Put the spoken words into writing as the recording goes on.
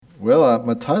Well,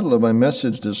 my title of my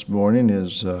message this morning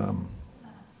is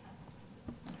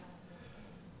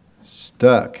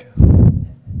Stuck.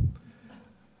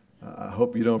 I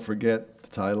hope you don't forget the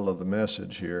title of the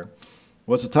message here.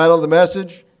 What's the title of the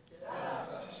message?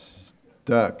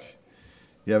 Stuck.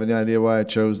 You have any idea why I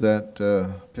chose that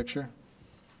picture?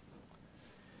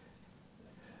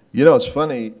 You know, it's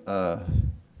funny,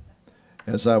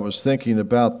 as I was thinking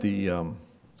about the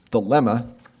dilemma,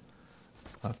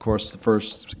 of course, the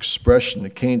first expression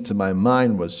that came to my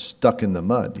mind was stuck in the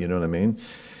mud, you know what I mean?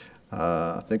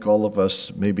 I think all of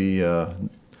us maybe,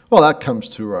 that comes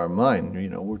to our mind,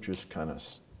 you know, we're just kind of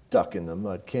stuck in the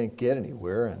mud, can't get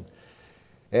anywhere.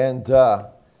 And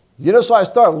so I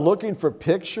started looking for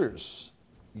pictures,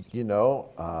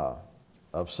 of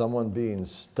someone being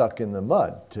stuck in the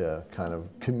mud to kind of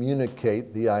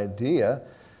communicate the idea,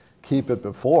 keep it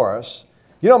before us.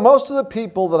 You know, most of the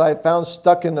people that I found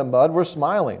stuck in the mud were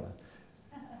smiling.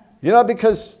 You know,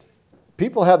 because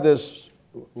people have this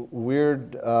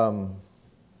weird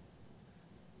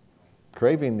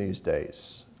craving these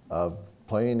days of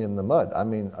playing in the mud. I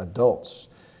mean, adults.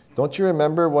 Don't you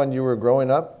remember when you were growing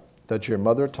up that your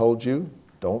mother told you,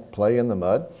 don't play in the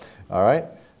mud? All right?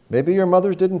 Maybe your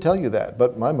mothers didn't tell you that,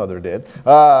 but my mother did.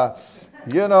 And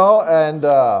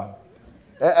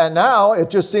now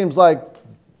it just seems like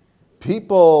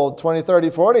people 20, 30,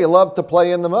 40 love to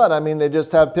play in the mud. I mean, they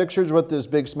just have pictures with this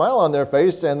big smile on their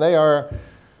face and they are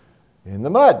in the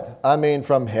mud. I mean,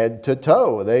 from head to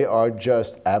toe, they are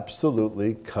just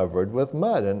absolutely covered with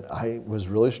mud. And I was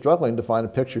really struggling to find a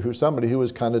picture of somebody who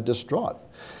was kind of distraught.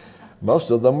 Most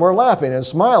of them were laughing and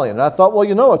smiling. And I thought,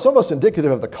 well, it's almost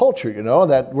indicative of the culture,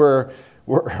 that we're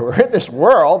in this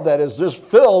world that is just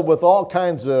filled with all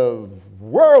kinds of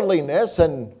worldliness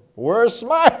and we're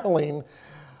smiling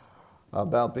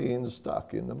about being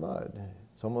stuck in the mud.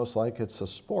 It's almost like it's a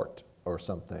sport or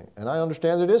something. And I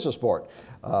understand it is a sport.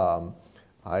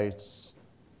 I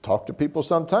talk to people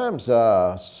sometimes.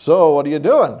 So what are you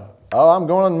doing? Oh, I'm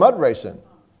going mud racing.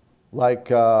 Like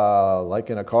in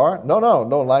a car? No,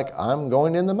 like I'm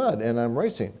going in the mud and I'm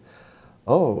racing.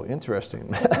 Oh,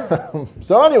 interesting.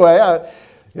 So anyway,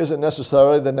 isn't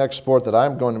necessarily the next sport that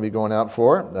I'm going to be going out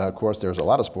for. Of course, there's a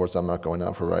lot of sports I'm not going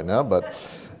out for right now, but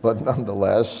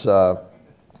nonetheless,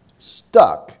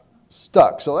 stuck.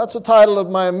 So that's the title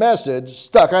of my message,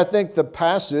 Stuck. I think the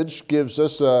passage gives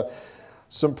us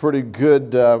some pretty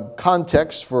good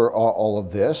context for all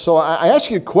of this. So I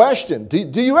ask you a question.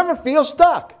 Do you ever feel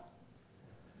stuck?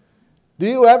 Do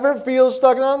you ever feel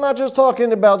stuck? And I'm not just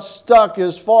talking about stuck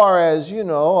as far as,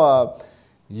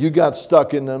 you got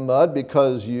stuck in the mud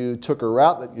because you took a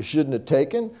route that you shouldn't have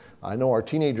taken. I know our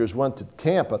teenagers went to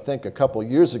camp, I think, a couple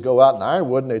years ago out in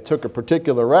Ironwood, and they took a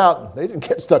particular route, and they didn't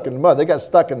get stuck in the mud. They got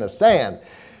stuck in the sand.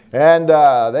 And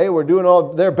they were doing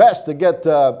all their best to get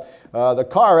the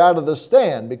car out of the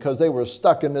stand because they were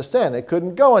stuck in the sand. They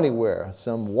couldn't go anywhere.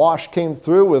 Some wash came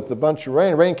through with a bunch of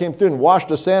rain. Rain came through and washed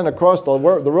the sand across the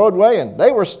roadway, and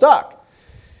they were stuck.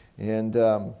 And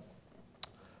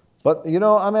But,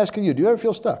 I'm asking you, do you ever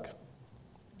feel stuck?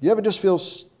 Do you ever just feel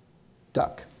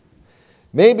stuck?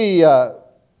 Maybe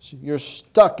you're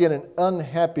stuck in an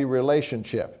unhappy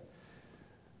relationship.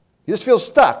 You just feel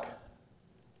stuck.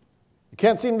 You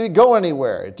can't seem to go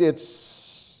anywhere. It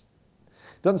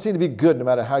doesn't seem to be good no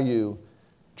matter how you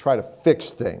try to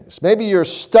fix things. Maybe you're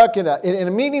stuck in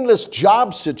a meaningless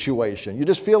job situation. You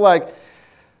just feel like,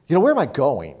 where am I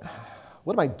going?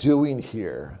 What am I doing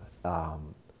here? I've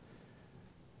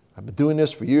been doing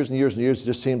this for years and years and years. It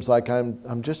just seems like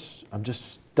I'm just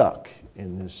stuck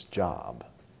in this job.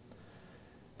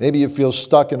 Maybe you feel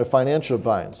stuck in a financial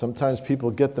bind. Sometimes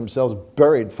people get themselves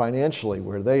buried financially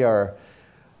where they are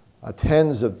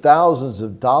tens of thousands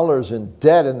of dollars in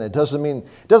debt, and it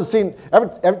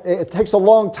takes a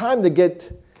long time to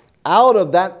get out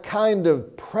of that kind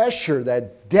of pressure,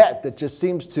 that debt that just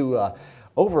seems to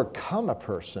overcome a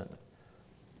person.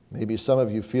 Maybe some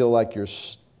of you feel like you're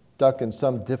stuck in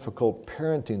some difficult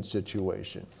parenting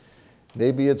situation.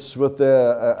 Maybe it's with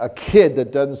a kid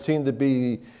that doesn't seem to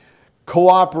be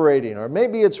cooperating, or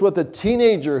maybe it's with a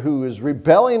teenager who is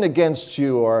rebelling against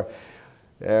you, or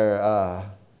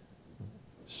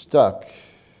stuck.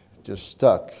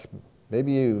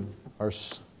 Maybe you are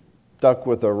stuck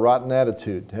with a rotten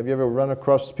attitude. Have you ever run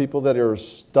across people that are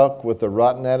stuck with a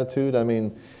rotten attitude? I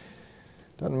mean,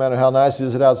 doesn't matter how nice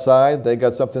is it outside, they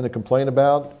got something to complain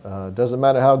about. Doesn't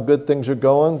matter how good things are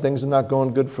going, things are not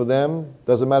going good for them.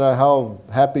 Doesn't matter how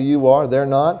happy you are, they're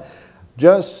not.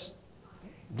 Just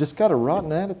got a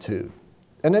rotten attitude.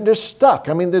 And they're just stuck.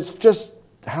 I mean, that's just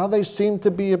how they seem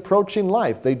to be approaching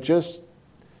life. They're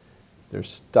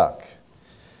stuck.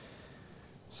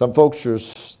 Some folks are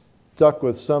stuck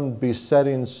with some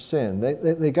besetting sin.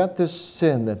 They got this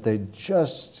sin that they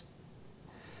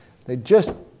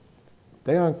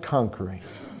aren't conquering.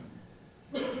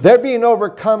 They're being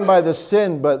overcome by the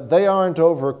sin, but they aren't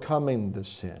overcoming the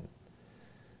sin.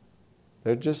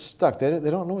 They're just stuck. They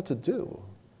don't know what to do.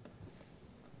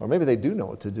 Or maybe they do know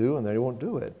what to do and they won't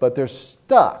do it. But they're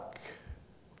stuck.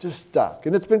 Just stuck.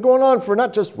 And it's been going on for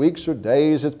not just weeks or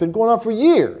days. It's been going on for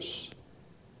years.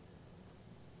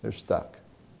 They're stuck.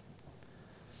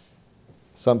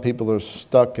 Some people are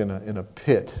stuck in a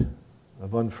pit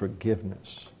of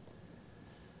unforgiveness.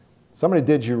 Somebody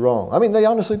did you wrong. I mean, they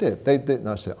honestly did.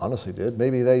 Not say honestly did.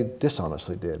 Maybe they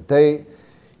dishonestly did.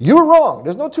 You were wrong.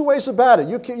 There's no two ways about it.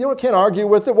 You can't argue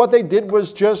with it. What they did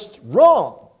was just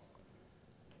wrong.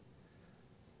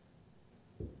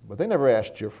 But they never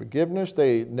asked your forgiveness.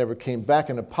 They never came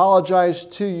back and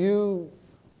apologized to you.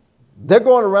 They're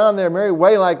going around their merry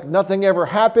way like nothing ever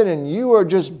happened, and you're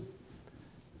just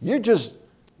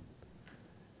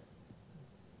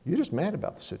mad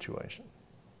about the situation.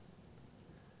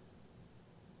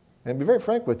 And to be very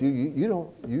frank with you, you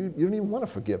don't even want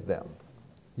to forgive them.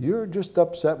 You're just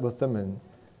upset with them, and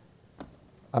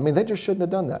I mean, they just shouldn't have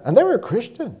done that. And they were a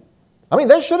Christian. I mean,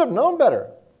 they should have known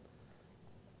better.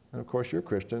 And of course, you're a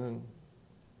Christian,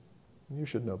 and you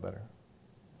should know better.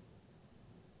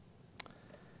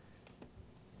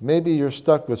 Maybe you're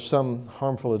stuck with some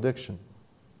harmful addiction.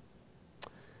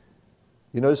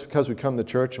 You know, just because we come to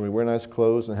church and we wear nice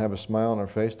clothes and have a smile on our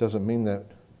face doesn't mean that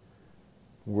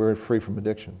we're free from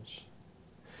addictions.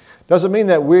 Doesn't mean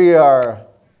that we are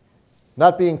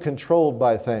not being controlled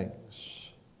by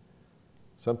things.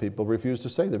 Some people refuse to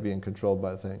say they're being controlled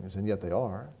by things, and yet they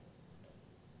are.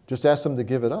 Just ask them to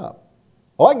give it up.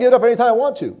 Oh, I can give it up anytime I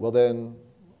want to. Well, then,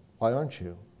 why aren't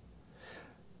you?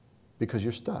 Because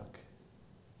you're stuck.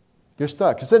 You're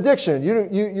stuck. It's an addiction.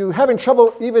 You're having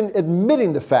trouble even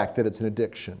admitting the fact that it's an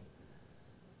addiction.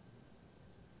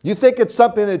 You think it's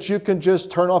something that you can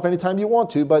just turn off anytime you want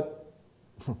to, but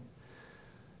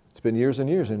it's been years and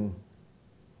years, and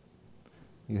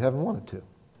you haven't wanted to.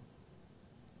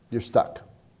 You're stuck.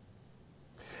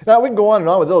 Now, we can go on and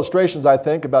on with illustrations, I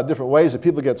think, about different ways that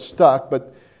people get stuck,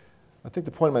 but I think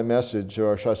the point of my message,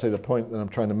 or should I say the point that I'm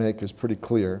trying to make, is pretty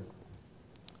clear.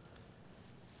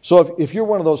 So if you're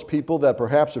one of those people that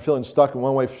perhaps are feeling stuck in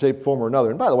one way, shape, form, or another,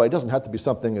 and by the way, it doesn't have to be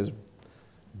something as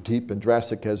deep and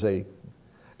drastic as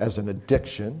an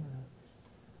addiction.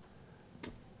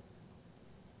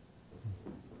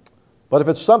 But if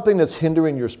it's something that's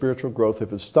hindering your spiritual growth,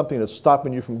 if it's something that's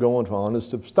stopping you from going on,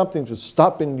 if it's something that's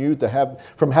stopping you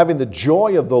from having the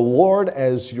joy of the Lord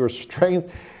as your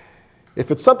strength, if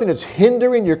it's something that's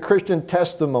hindering your Christian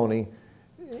testimony,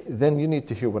 then you need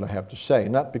to hear what I have to say.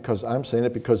 Not because I'm saying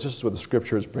it, because this is what the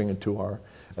Scripture is bringing to our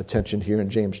attention here in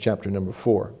James chapter number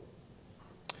 4.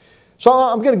 So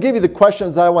I'm going to give you the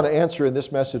questions that I want to answer in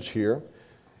this message here.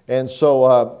 And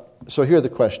so here are the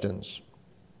questions.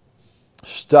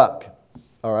 Stuck.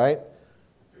 All right?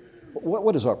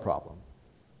 What is our problem?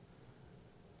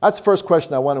 That's the first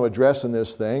question I want to address in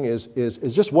this thing is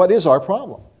just what is our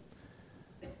problem?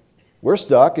 We're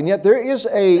stuck, and yet there is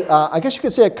I guess you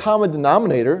could say a common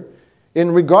denominator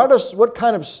in regardless what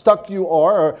kind of stuck you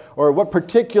are or what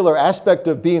particular aspect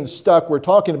of being stuck we're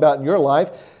talking about in your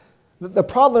life, the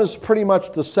problem is pretty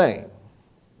much the same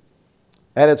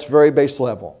at its very base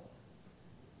level.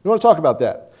 We want to talk about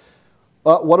that.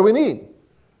 What do we need?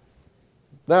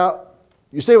 Now,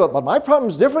 you say, well, but my problem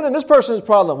is different than this person's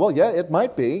problem. Well, yeah, it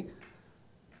might be,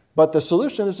 but the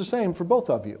solution is the same for both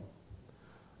of you.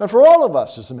 And for all of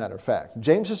us, as a matter of fact.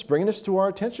 James is bringing this to our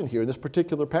attention here in this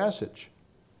particular passage.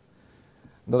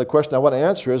 Another question I want to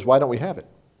answer is, why don't we have it?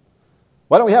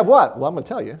 Why don't we have what? Well, I'm going to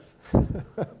tell you.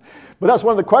 But that's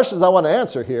one of the questions I want to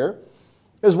answer here,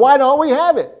 is why don't we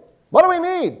have it? What do we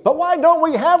need? But why don't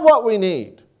we have what we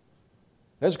need?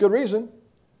 There's a good reason.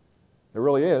 There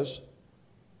really is.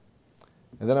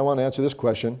 And then I want to answer this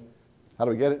question. How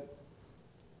do we get it?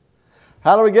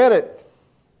 How do we get it?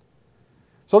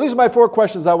 So these are my 4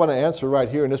 questions I want to answer right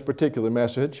here in this particular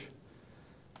message.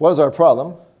 What is our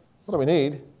problem? What do we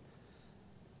need?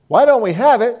 Why don't we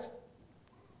have it?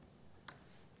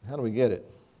 How do we get it?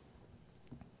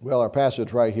 Well, our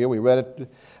passage right here, we read it.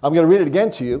 I'm going to read it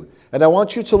again to you, and I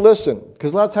want you to listen,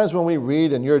 because a lot of times when we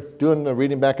read and you're doing the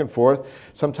reading back and forth,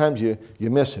 sometimes you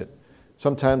miss it.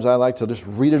 Sometimes I like to just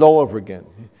read it all over again.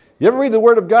 You ever read the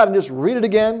Word of God and just read it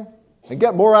again and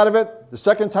get more out of it the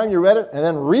second time you read it, and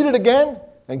then read it again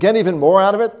and get even more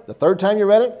out of it the third time you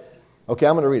read it? Okay,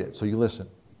 I'm going to read it, so you listen.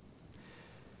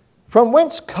 From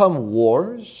whence come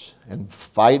wars and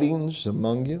fightings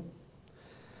among you?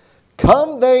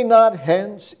 Come they not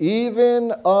hence,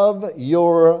 even of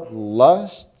your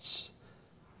lusts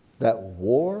that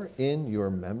war in your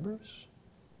members?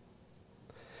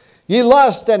 Ye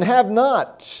lust and have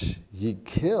not, ye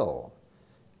kill,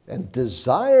 and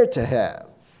desire to have,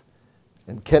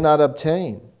 and cannot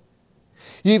obtain.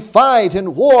 Ye fight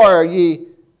and war,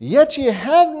 yet ye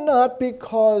have not,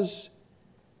 because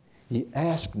ye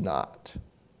ask not.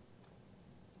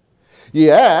 Ye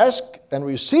ask and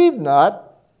receive not,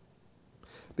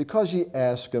 because ye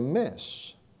ask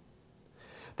amiss,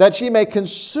 that ye may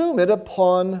consume it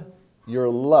upon your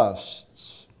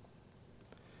lusts.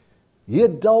 Ye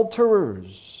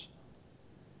adulterers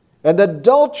and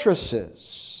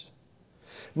adulteresses,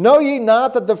 know ye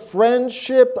not that the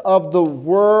friendship of the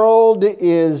world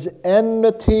is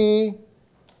enmity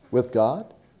with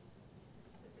God?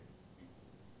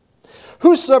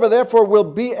 Whosoever therefore will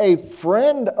be a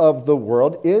friend of the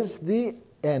world is the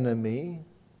enemy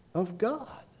of God.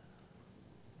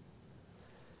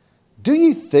 Do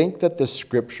ye think that the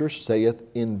Scripture saith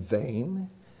in vain,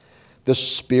 the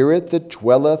Spirit that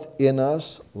dwelleth in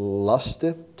us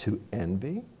lusteth to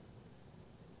envy?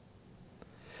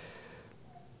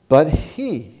 But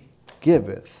he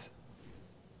giveth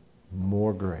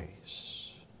more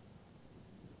grace.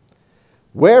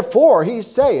 Wherefore he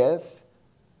saith,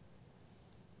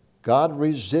 God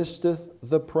resisteth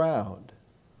the proud,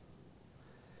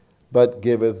 but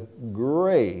giveth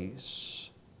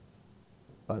grace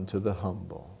unto the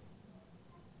humble.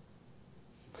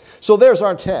 So there's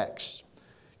our text.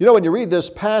 You know, when you read this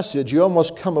passage, you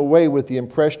almost come away with the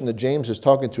impression that James is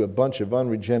talking to a bunch of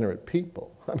unregenerate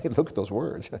people. I mean, look at those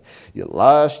words. You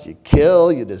lust, you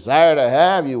kill, you desire to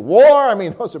have, you war. I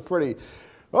mean, those are pretty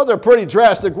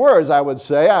drastic words, I would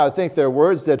say. I would think they're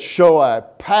words that show a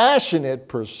passionate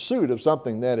pursuit of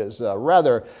something that is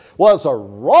it's a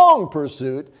wrong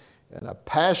pursuit and a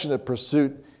passionate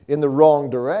pursuit in the wrong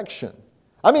direction.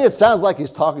 I mean, it sounds like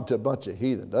he's talking to a bunch of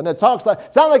heathen, doesn't it? Sounds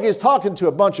like he's talking to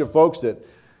a bunch of folks that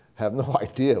have no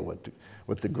idea what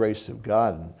the grace of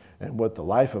God and what the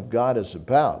life of God is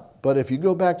about. But if you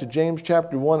go back to James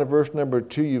chapter 1 and verse number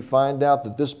 2, you find out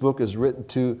that this book is written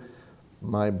to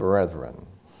my brethren.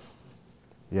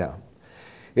 Yeah.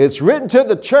 It's written to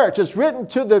the church. It's written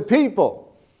to the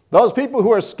people. Those people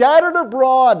who are scattered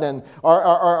abroad and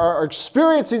are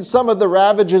experiencing some of the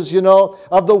ravages,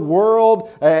 of the world.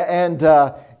 And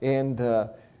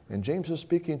James is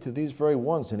speaking to these very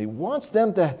ones. And he wants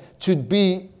them to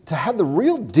have the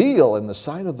real deal in the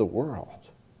sight of the world.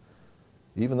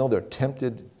 Even though they're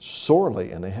tempted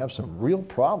sorely and they have some real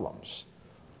problems.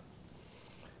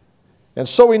 And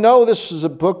so we know this is a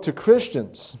book to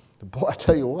Christians. Boy, I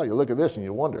tell you what, you look at this and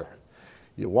you wonder,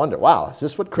 wow, is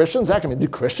this what Christians act? I mean, do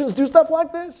Christians do stuff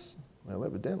like this? Well,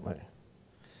 evidently.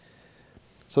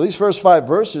 So these first 5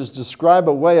 verses describe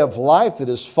a way of life that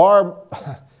is far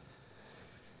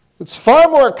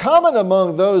more common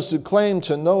among those who claim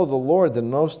to know the Lord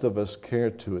than most of us care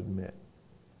to admit.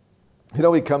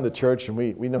 We come to church and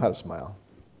we know how to smile.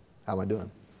 How am I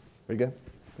doing? Pretty good?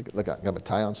 Look, I got my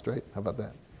tie on straight. How about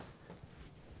that?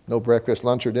 No breakfast,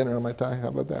 lunch, or dinner on my tie. How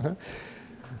about that, huh?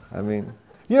 I mean,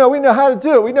 we know how to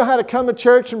do it. We know how to come to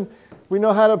church, and we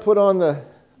know how to put on the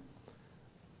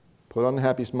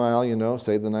happy smile,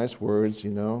 say the nice words,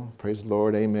 praise the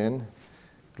Lord, amen,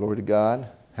 glory to God,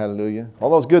 hallelujah. All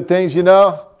those good things,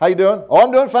 How you doing? Oh,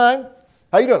 I'm doing fine.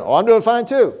 How you doing? Oh, I'm doing fine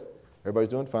too. Everybody's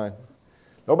doing fine.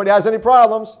 Nobody has any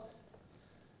problems.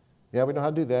 Yeah, we know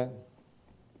how to do that.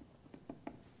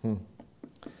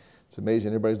 It's amazing.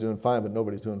 Everybody's doing fine, but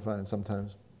nobody's doing fine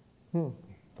sometimes.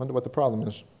 Wonder what the problem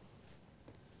is.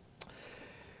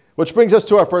 Which brings us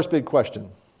to our first big question.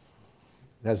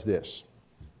 That's this.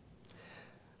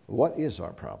 What is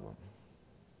our problem?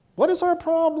 What is our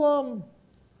problem?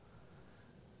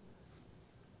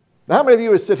 Now, how many of you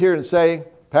would sit here and say,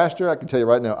 Pastor, I can tell you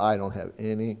right now, I don't have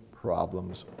any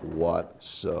problems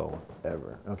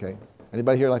whatsoever. Okay?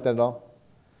 Anybody here like that at all?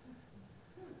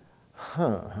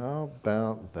 How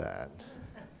about that?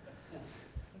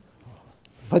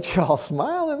 But you're all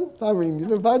smiling. I mean,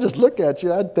 if I just look at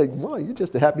you, I'd think, well, you're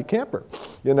just a happy camper,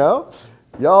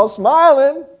 Y'all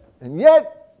smiling, and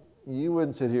yet you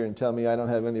wouldn't sit here and tell me I don't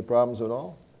have any problems at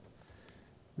all.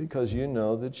 Because you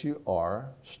know that you are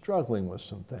struggling with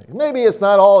some things. Maybe it's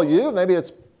not all you. Maybe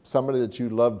it's somebody that you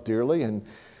love dearly, and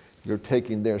you're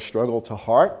taking their struggle to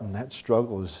heart, and that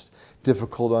struggle is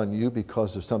difficult on you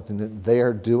because of something that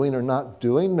they're doing or not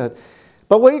doing. But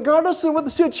regardless of what the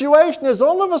situation is,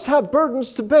 all of us have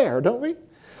burdens to bear, don't we?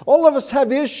 All of us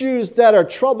have issues that are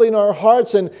troubling our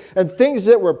hearts and things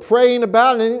that we're praying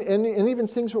about and even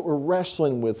things that we're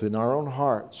wrestling with in our own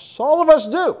hearts. All of us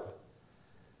do.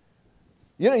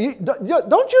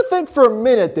 Don't you think for a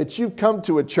minute that you've come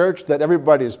to a church that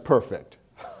everybody is perfect?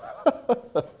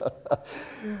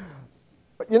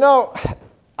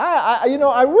 I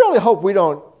really hope we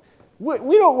don't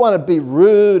want to be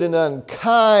rude and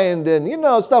unkind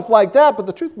and, stuff like that. But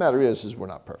the truth of the matter is we're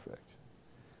not perfect.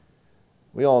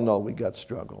 We all know we got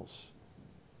struggles.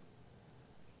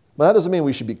 But that doesn't mean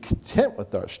we should be content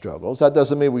with our struggles. That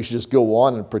doesn't mean we should just go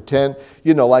on and pretend,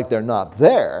 like they're not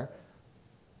there.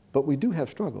 But we do have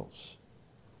struggles.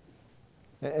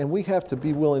 And we have to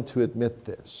be willing to admit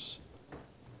this.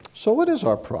 So what is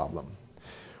our problem?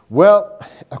 Well,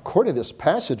 according to this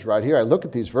passage right here, I look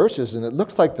at these verses and it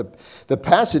looks like the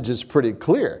passage is pretty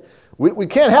clear. We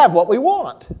can't have what we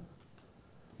want.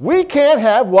 We can't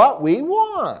have what we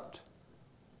want.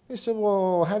 You said,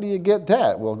 well, how do you get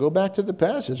that? Well, go back to the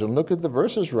passage and look at the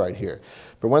verses right here.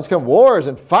 For whence come wars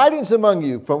and fightings among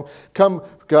you? Come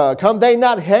they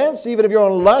not hence? Even of your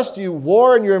own lust you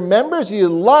war in your members, you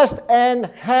lust and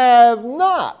have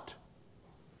not.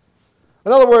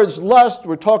 In other words, lust,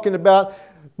 we're talking about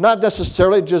not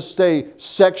necessarily just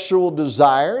sexual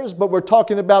desires, but we're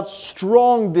talking about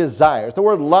strong desires. The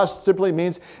word lust simply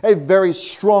means a very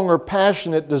strong or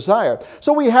passionate desire.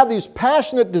 So we have these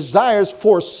passionate desires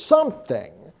for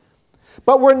something,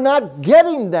 but we're not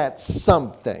getting that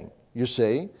something, you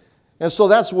see. And so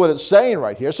that's what it's saying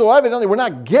right here. So evidently we're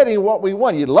not getting what we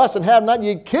want. You lust and have not,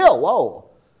 you kill. Whoa.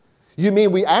 You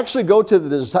mean we actually go to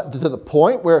the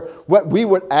point where what we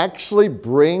would actually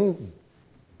bring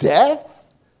death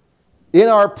in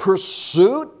our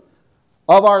pursuit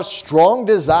of our strong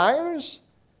desires?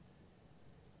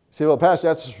 See, well, Pastor,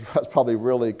 that's probably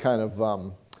really kind of,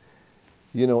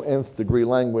 nth degree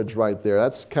language right there.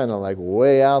 That's kind of like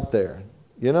way out there.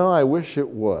 I wish it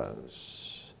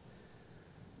was.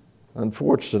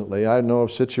 Unfortunately, I know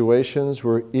of situations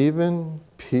where even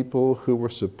people who were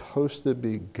supposed to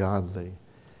be godly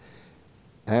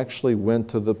actually went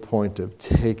to the point of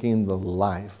taking the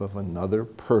life of another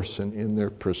person in their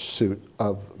pursuit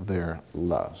of their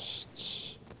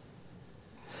lusts.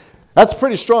 That's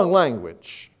pretty strong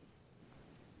language.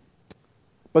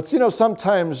 But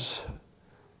sometimes,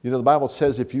 the Bible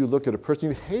says if you look at a person,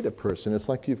 you hate a person, it's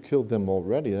like you've killed them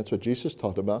already. That's what Jesus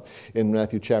talked about in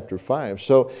Matthew chapter 5.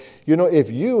 So, if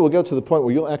you will go to the point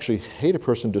where you'll actually hate a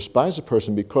person, despise a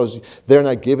person because they're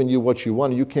not giving you what you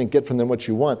want, and you can't get from them what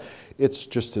you want, it's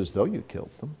just as though you killed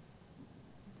them.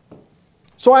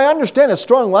 So I understand it's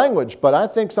strong language, but I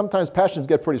think sometimes passions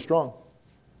get pretty strong.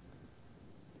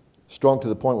 Strong to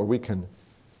the point where we can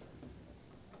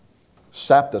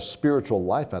sap the spiritual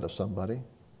life out of somebody.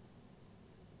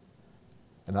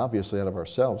 And obviously out of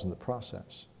ourselves in the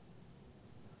process.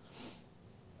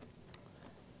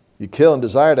 You kill and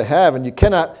desire to have, and you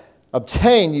cannot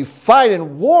obtain. You fight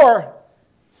in war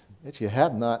that you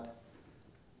have not,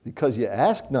 because you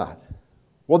ask not.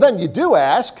 Well, then you do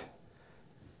ask,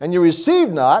 and you receive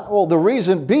not. Well, the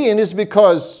reason being is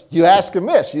because you ask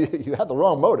amiss. You have the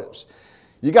wrong motives.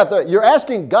 You're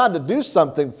asking God to do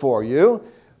something for you,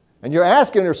 and you're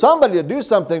asking somebody to do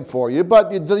something for you,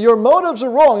 but your motives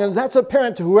are wrong, and that's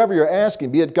apparent to whoever you're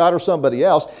asking, be it God or somebody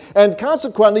else. And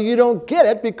consequently, you don't get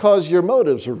it because your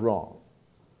motives are wrong.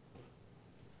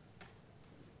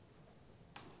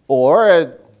 Or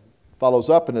it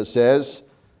follows up and it says,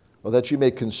 well, that you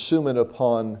may consume it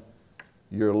upon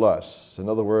your lusts. In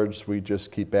other words, we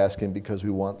just keep asking because we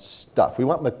want stuff. We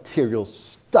want material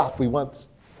stuff. We want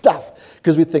stuff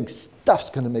because we think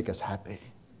stuff's going to make us happy.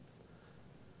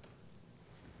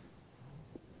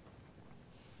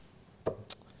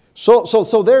 So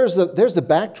there's the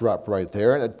backdrop right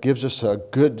there, and it gives us a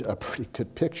pretty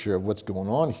good picture of what's going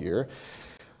on here.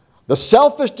 The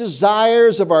selfish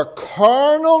desires of our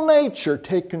carnal nature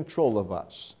take control of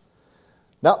us.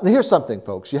 Now, here's something,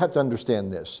 folks. You have to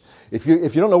understand this. If you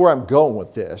don't know where I'm going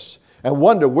with this, and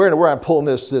wonder where I'm pulling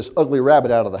this ugly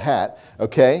rabbit out of the hat,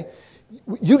 okay?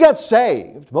 You got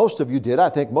saved. Most of you did. I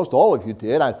think most all of you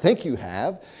did. I think you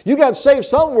have. You got saved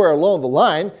somewhere along the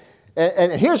line.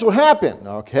 And here's what happened,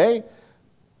 okay?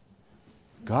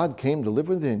 God came to live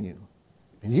within you.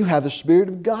 And you have the Spirit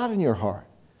of God in your heart.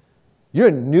 You're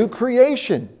a new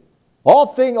creation.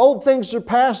 Old things are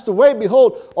passed away.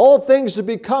 Behold, all things have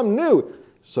become new.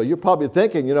 So you're probably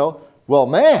thinking, well,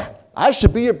 man, I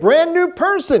should be a brand new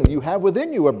person. You have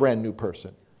within you a brand new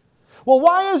person. Well,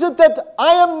 why is it that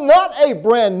I am not a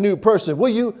brand new person?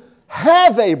 Well, you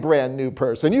have a brand new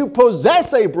person. You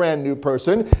possess a brand new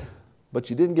person. But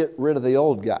you didn't get rid of the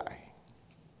old guy.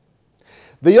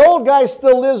 The old guy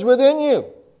still lives within you.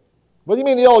 What do you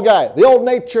mean the old guy? The old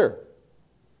nature.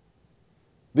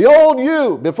 The old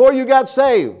you before you got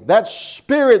saved. That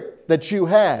spirit that you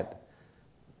had.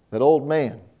 that old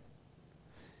man,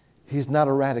 he's not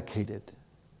eradicated.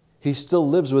 He still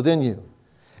lives within you.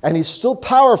 And he's still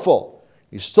powerful.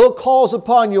 He still calls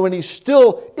upon you, and he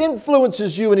still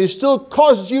influences you, and he still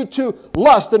causes you to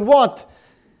lust and want.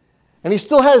 And he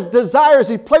still has desires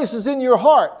he places in your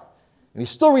heart. And he's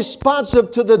still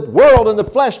responsive to the world and the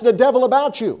flesh and the devil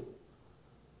about you.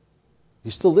 He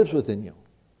still lives within you.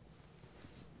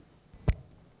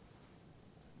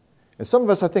 And some of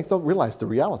us, I think, don't realize the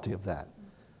reality of that.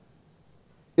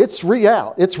 It's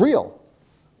real. It's real.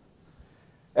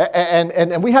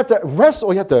 And we have to wrestle.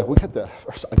 We have to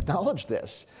acknowledge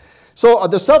this. So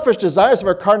the selfish desires of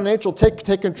our carnal nature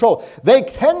take control. They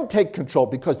can take control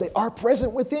because they are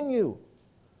present within you.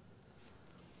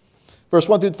 Verse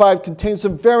 1 through 5 contains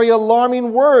some very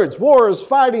alarming words. Wars,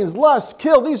 fightings, lust,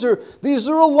 kill. These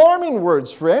are alarming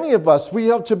words for any of us. We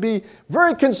have to be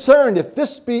very concerned if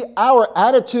this be our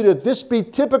attitude, if this be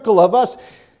typical of us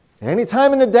any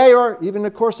time in the day or even in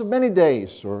the course of many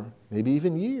days or maybe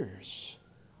even years.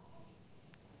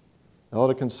 It ought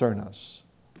to concern us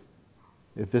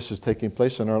if this is taking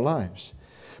place in our lives.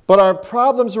 But our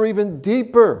problems are even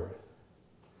deeper.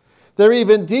 They're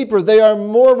even deeper. They are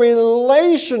more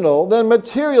relational than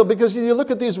material, because you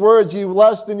look at these words, you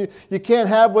lust, and you can't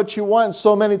have what you want.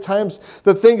 So many times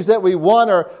the things that we want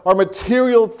are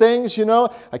material things, you know.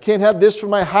 I can't have this for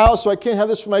my house, or I can't have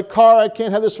this for my car, I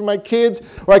can't have this for my kids,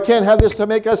 or I can't have this to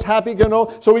make us happy, you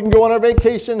know, so we can go on our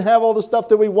vacation and have all the stuff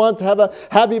that we want to have a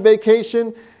happy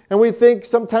vacation. And we think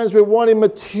sometimes we're wanting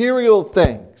material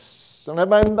things. I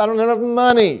don't have enough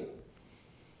money.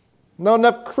 Not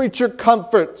enough creature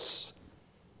comforts.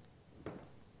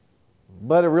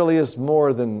 But it really is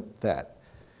more than that.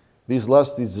 These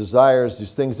lusts, these desires,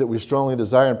 these things that we strongly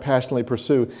desire and passionately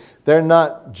pursue, they're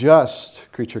not just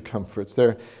creature comforts.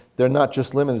 They're not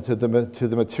just limited to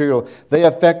the material. They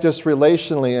affect us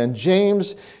relationally. And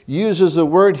James uses a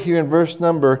word here in verse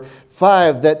number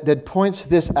 5 that points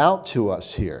this out to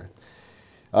us here.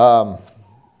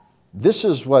 This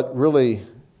is what really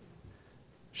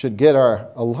should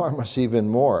alarm us even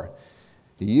more.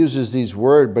 He uses these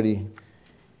words, but he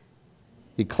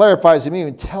clarifies them,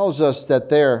 even tells us that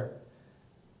they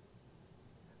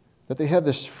have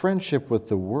this friendship with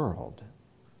the world.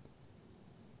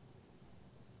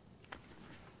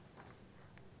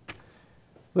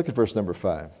 Look at verse number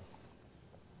 5.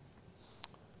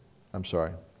 I'm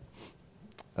sorry.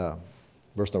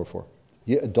 Verse number 4.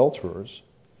 Ye adulterers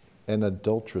and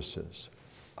adulteresses.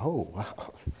 Oh,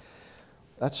 wow.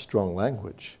 That's strong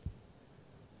language.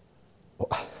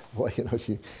 Well, you know,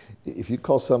 if you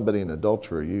call somebody an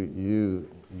adulterer, you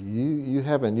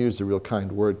haven't used a real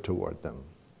kind word toward them.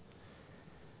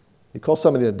 You call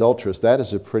somebody an adulteress, that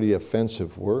is a pretty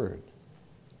offensive word.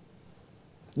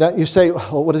 Now you say,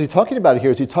 well, what is he talking about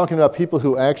here? Is he talking about people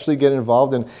who actually get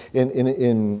involved in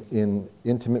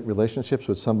intimate relationships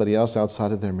with somebody else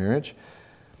outside of their marriage?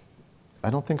 I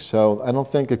don't think so. I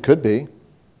don't think it could be.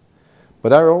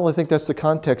 But I only think that's the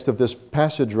context of this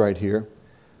passage right here.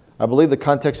 I believe the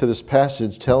context of this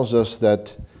passage tells us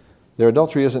that their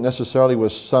adultery isn't necessarily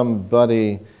with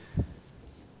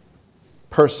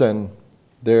person.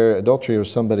 Their adultery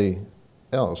was somebody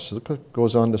else. It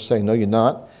goes on to say, no, you're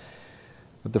not.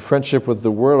 But the friendship with the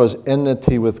world is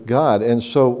enmity with God. And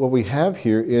so what we have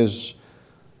here is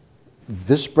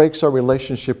this breaks our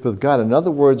relationship with God. In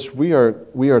other words, we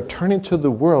are turning to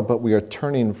the world, but we are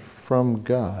turning from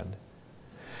God.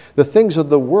 The things of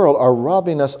the world are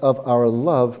robbing us of our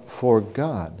love for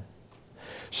God.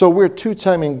 So we're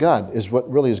two-timing God is what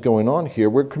really is going on here.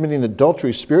 We're committing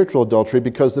adultery, spiritual adultery,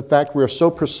 because the fact we are so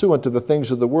pursuant to the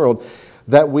things of the world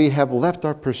that we have left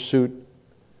our pursuit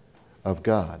of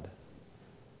God.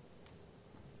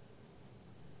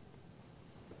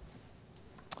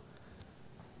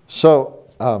 So,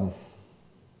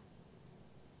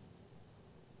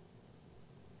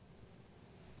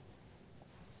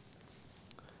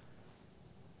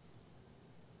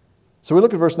 we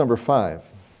look at verse number 5.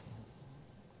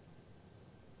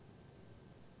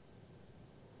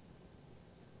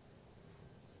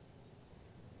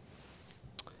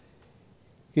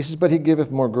 He says, but he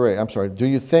giveth more grace. I'm sorry. Do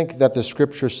you think that the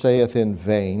Scripture saith in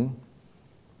vain,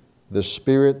 the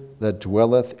Spirit that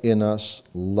dwelleth in us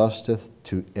lusteth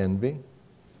to envy?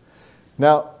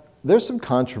 Now, there's some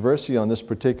controversy on this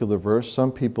particular verse.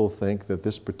 Some people think that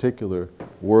this particular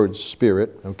word,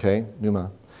 Spirit, okay, pneuma,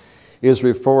 is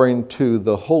referring to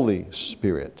the Holy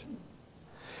Spirit.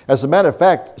 As a matter of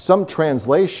fact, some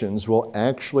translations will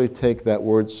actually take that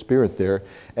word Spirit there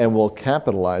and will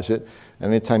capitalize it.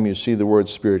 And anytime you see the word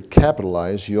Spirit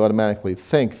capitalized, you automatically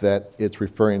think that it's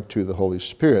referring to the Holy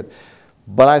Spirit.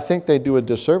 But I think they do a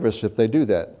disservice if they do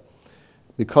that.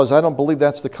 Because I don't believe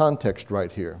that's the context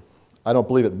right here. I don't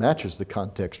believe it matches the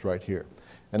context right here.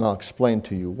 And I'll explain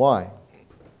to you why.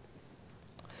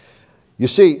 You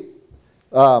see,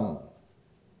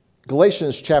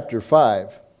 Galatians chapter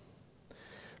 5,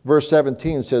 verse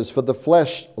 17 says, "For the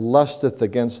flesh lusteth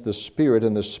against the Spirit,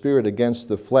 and the Spirit against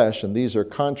the flesh, and these are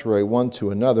contrary one to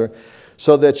another,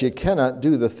 so that you cannot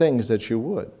do the things that you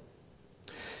would."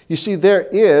 You see, there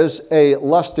is a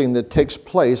lusting that takes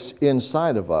place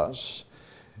inside of us.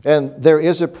 And there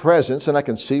is a presence, and I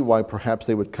can see why perhaps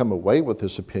they would come away with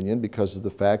this opinion, because of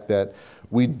the fact that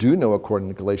we do know, according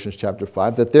to Galatians chapter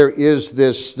 5, that there is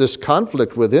this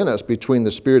conflict within us between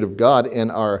the Spirit of God and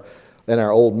our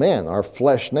old man, our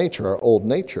flesh nature, our old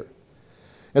nature.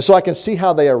 And so I can see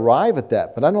how they arrive at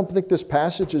that, but I don't think this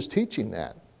passage is teaching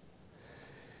that.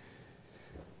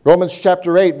 Romans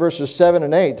chapter 8, verses 7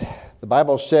 and 8, the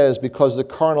Bible says, "Because the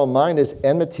carnal mind is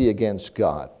enmity against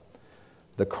God."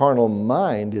 The carnal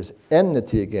mind is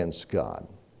enmity against God.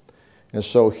 And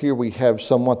so here we have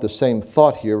somewhat the same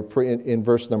thought here in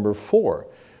verse number 4,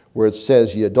 where it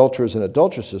says, "Ye adulterers and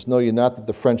adulteresses, know ye not that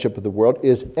the friendship of the world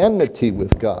is enmity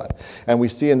with God?" And we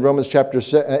see in Romans chapter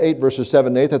 8, verses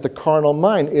 7 and 8, that the carnal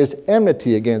mind is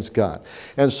enmity against God.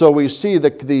 And so we see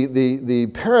the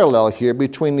parallel here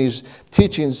between these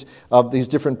teachings of these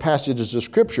different passages of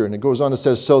Scripture. And it goes on and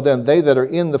says, "So then they that are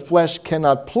in the flesh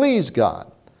cannot please God."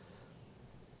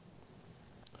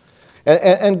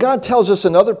 And God tells us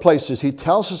in other places, He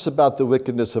tells us about the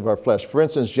wickedness of our flesh. For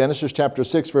instance, Genesis chapter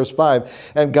 6, verse 5,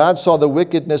 "And God saw the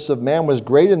wickedness of man was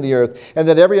great in the earth, and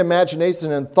that every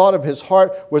imagination and thought of his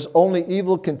heart was only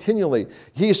evil continually."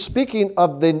 He is speaking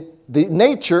of the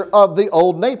nature of the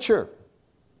old nature.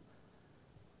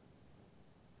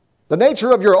 The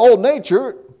nature of your old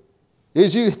nature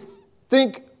is you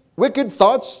think wicked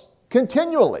thoughts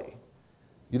continually.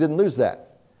 You didn't lose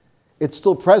that. It's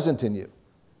still present in you.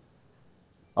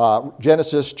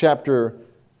 Genesis chapter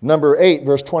number 8,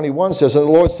 verse 21 says, "And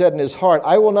the Lord said in his heart,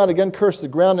 I will not again curse the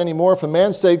ground any more for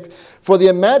man's sake, for the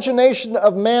imagination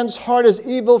of man's heart is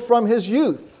evil from his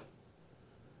youth."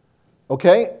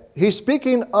 Okay? He's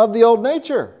speaking of the old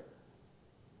nature.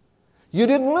 You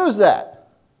didn't lose that.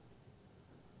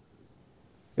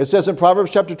 It says in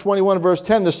Proverbs chapter 21, verse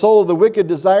 10, "The soul of the wicked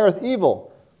desireth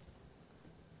evil."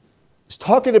 He's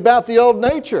talking about the old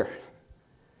nature.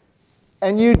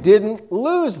 And you didn't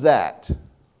lose that.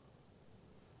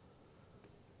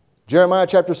 Jeremiah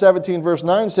chapter 17, verse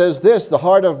 9 says this, "The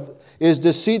heart is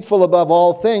deceitful above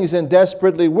all things and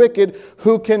desperately wicked.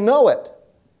 Who can know it?"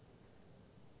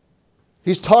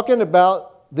 He's talking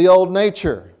about the old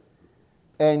nature.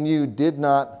 And you did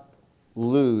not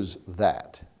lose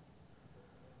that.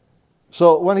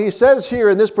 So when he says here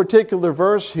in this particular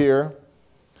verse here,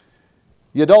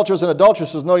 "Ye adulterers and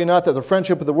adulteresses, know ye not that the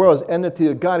friendship of the world is enmity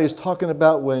of God?" He's talking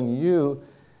about when you,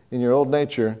 in your old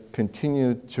nature,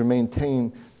 continue to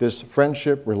maintain this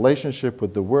friendship, relationship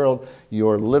with the world,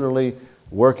 you're literally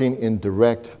working in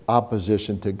direct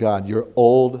opposition to God. Your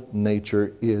old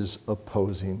nature is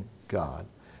opposing God.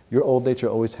 Your old nature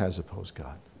always has opposed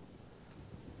God.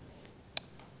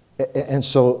 And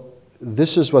so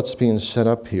this is what's being set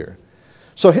up here.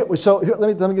 So here,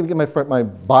 let me get my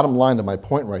bottom line to my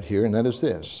point right here, and that is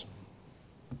this.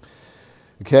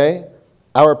 Okay?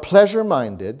 Our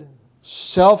pleasure-minded,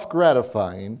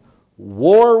 self-gratifying,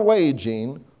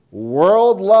 war-waging,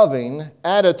 world-loving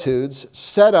attitudes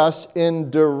set us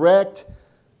in direct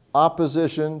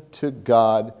opposition to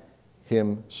God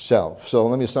Himself. So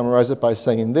let me summarize it by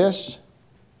saying this.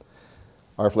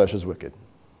 Our flesh is wicked.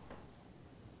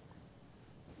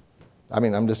 I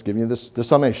mean, I'm just giving you the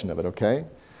summation of it, okay?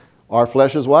 Our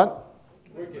flesh is what?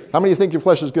 Wicked. How many of you think your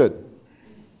flesh is good?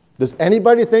 Does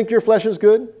anybody think your flesh is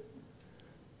good?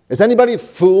 Is anybody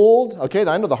fooled? Okay,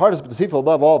 I know the heart is deceitful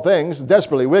above all things,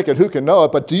 desperately wicked, who can know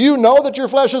it? But do you know that your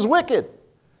flesh is wicked?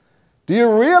 Do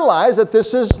you realize that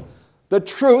this is the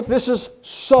truth? This is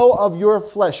so of your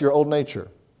flesh, your old nature.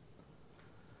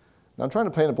 Now, I'm trying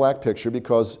to paint a black picture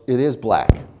because it is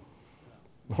black.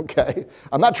 Okay?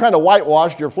 I'm not trying to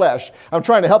whitewash your flesh. I'm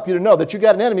trying to help you to know that you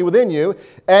got an enemy within you,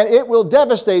 and it will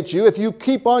devastate you if you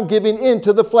keep on giving in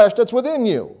to the flesh that's within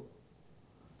you.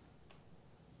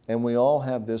 And we all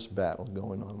have this battle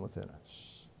going on within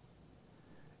us.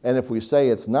 And if we say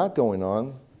it's not going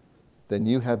on, then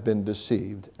you have been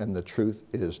deceived, and the truth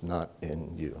is not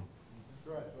in you.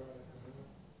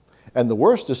 And the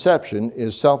worst deception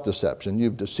is self-deception.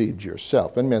 You've deceived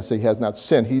yourself. Any man say he has not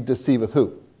sinned, he deceiveth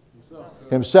who?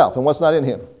 Himself. And what's not in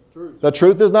him? Truth. The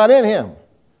truth is not in him.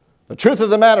 The truth of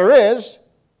the matter is,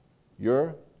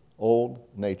 your old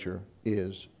nature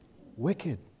is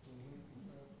wicked.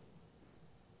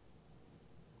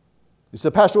 You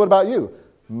said, Pastor, what about you?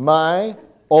 My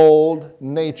old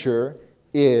nature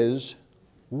is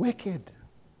wicked.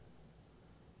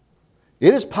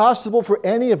 It is possible for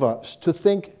any of us to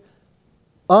think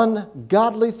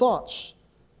ungodly thoughts,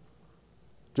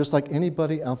 just like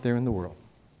anybody out there in the world.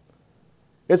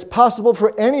 It's possible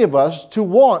for any of us to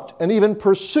want and even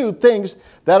pursue things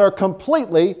that are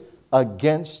completely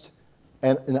against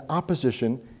and in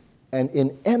opposition and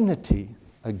in enmity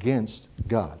against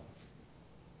God.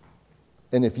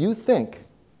 And if you think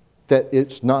that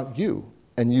it's not you,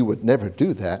 and you would never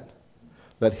do that,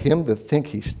 let him that think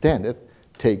he standeth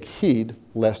take heed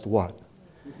lest what?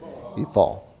 He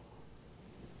fall.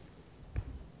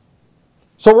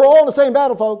 So we're all in the same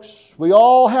battle, folks. We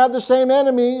all have the same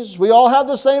enemies. We all have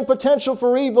the same potential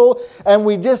for evil, and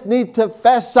we just need to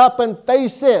fess up and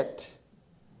face it.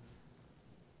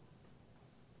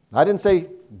 I didn't say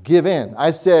give in. I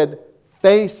said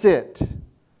face it.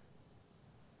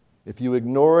 If you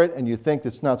ignore it and you think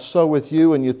it's not so with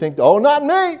you and you think, oh, not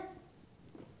me.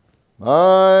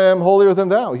 I am holier than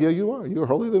thou. Yeah, you are. You are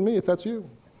holier than me if that's you.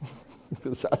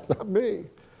 Because that's not me.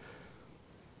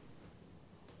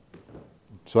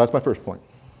 So that's my first point.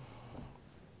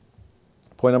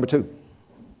 Point number 2.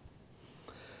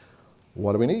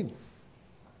 What do we need?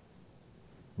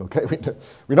 Okay,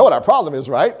 we know what our problem is,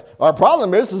 right? Our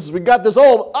problem is we got this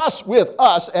old us with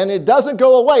us, and it doesn't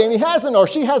go away, and he hasn't or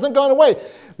she hasn't gone away.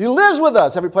 He lives with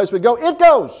us. Every place we go, it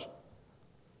goes.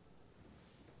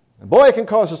 And boy, it can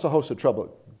cause us a host of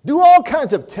trouble. Do all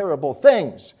kinds of terrible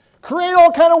things. Create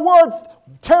all kinds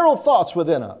of terrible thoughts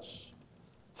within us.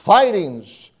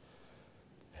 Fightings.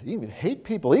 You even hate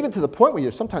people, even to the point where you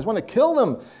sometimes want to kill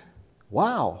them.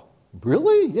 Wow.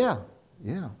 Really? Yeah.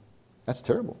 That's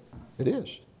terrible. It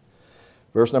is.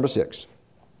 Verse number 6.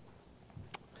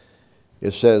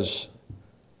 It says,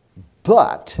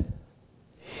 but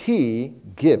he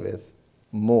giveth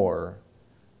more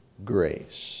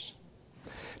grace.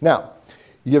 Now,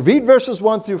 you read verses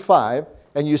 1 through 5,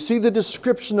 and you see the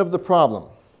description of the problem.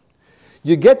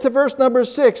 You get to verse number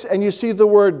 6, and you see the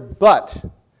word but.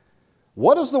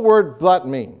 What does the word but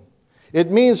mean?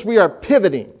 It means we are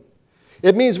pivoting.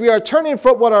 It means we are turning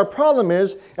from what our problem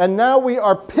is, and now we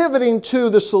are pivoting to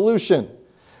the solution.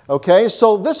 Okay,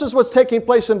 so this is what's taking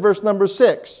place in verse number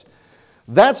 6.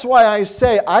 That's why I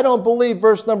say I don't believe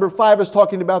verse number 5 is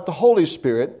talking about the Holy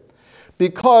Spirit,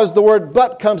 because the word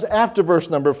but comes after verse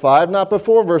number 5, not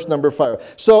before verse number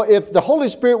 5. So if the Holy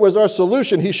Spirit was our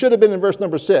solution, he should have been in verse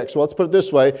number 6. Well, let's put it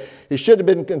this way. He should have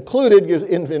been included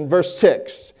in verse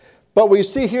 6. But we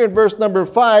see here in verse number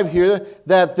 5 here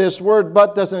that this word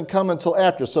but doesn't come until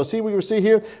after. So see what we see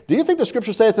here? Do you think the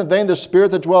scripture saith in vain the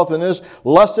spirit that dwelleth in us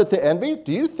lusteth to envy?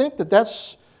 Do you think that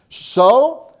that's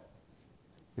so?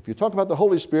 If you talk about the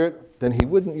Holy Spirit, then he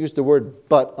wouldn't use the word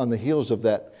but on the heels of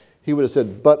that. He would have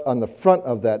said but on the front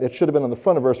of that. It should have been on the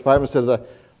front of verse 5 instead of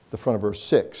the front of verse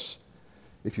 6,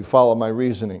 if you follow my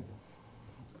reasoning.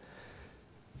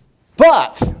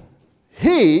 But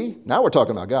he, now we're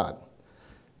talking about God.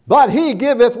 But he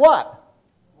giveth what?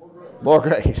 More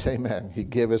grace. Amen. He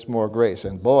giveth more grace.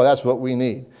 And boy, that's what we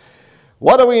need.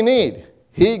 What do we need?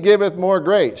 He giveth more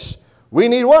grace. We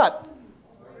need what?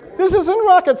 This isn't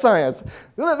rocket science.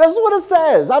 That's what it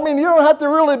says. I mean, you don't have to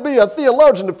really be a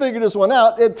theologian to figure this one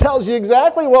out. It tells you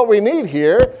exactly what we need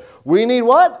here. We need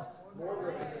what? More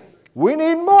grace. We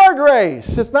need more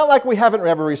grace. It's not like we haven't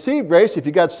ever received grace. If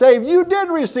you got saved, you did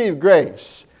receive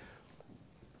grace.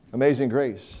 Amazing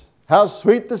grace. How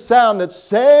sweet the sound that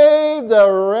saved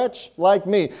a wretch like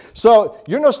me. So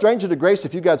you're no stranger to grace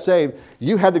if you got saved.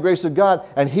 You had the grace of God,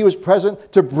 and he was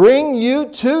present to bring you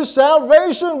to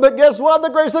salvation. But guess what? The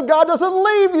grace of God doesn't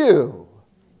leave you.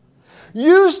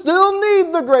 You still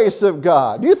need the grace of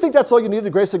God. You think that's all you need the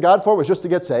grace of God for, was just to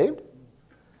get saved?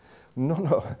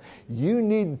 No. You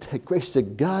need the grace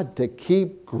of God to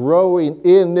keep growing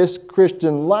in this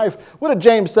Christian life. What did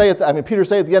James say? Peter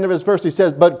say at the end of his verse, he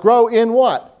says, but grow in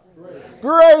what?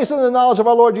 Grace in the knowledge of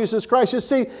our Lord Jesus Christ. You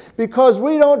see, because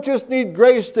we don't just need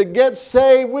grace to get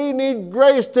saved, we need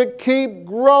grace to keep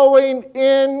growing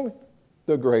in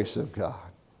the grace of God.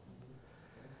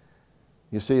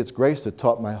 You see, it's grace that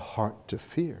taught my heart to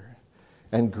fear,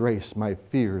 and grace my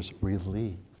fears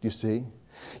relieved. You see?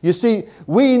 You see,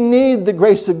 we need the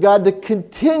grace of God to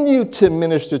continue to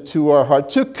minister to our heart,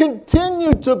 to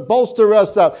continue to bolster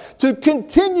us up, to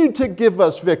continue to give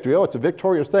us victory. Oh, it's a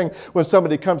victorious thing when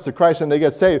somebody comes to Christ and they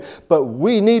get saved, but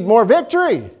we need more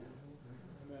victory. Amen.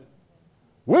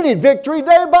 We need victory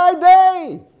day by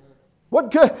day.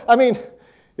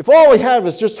 If all we have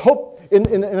is just hope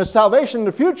in a salvation in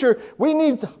the future, we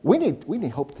need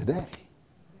hope today.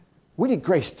 We need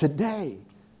grace today.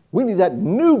 We need that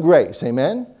new grace.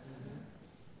 Amen?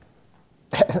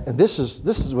 And this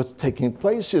is what's taking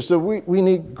place here. So we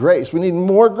need grace. We need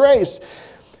more grace.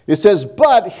 It says,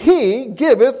 but he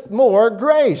giveth more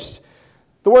grace.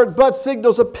 The word but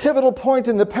signals a pivotal point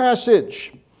in the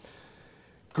passage.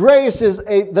 Grace is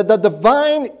the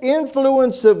divine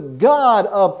influence of God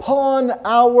upon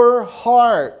our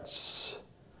hearts.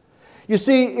 You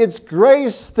see, it's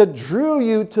grace that drew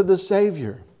you to the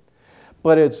Savior.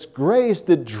 But it's grace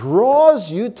that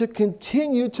draws you to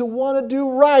continue to want to do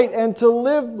right and to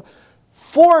live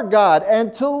for God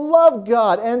and to love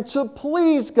God and to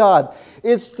please God.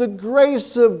 It's the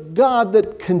grace of God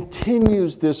that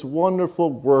continues this wonderful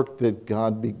work that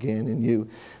God began in you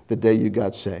the day you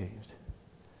got saved.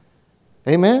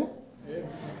 Amen? Amen.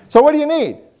 So what do you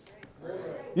need? Grace.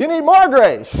 You need more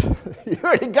grace. You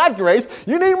already got grace.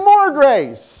 You need more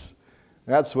grace.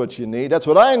 That's what you need. That's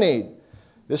what I need.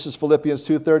 This is Philippians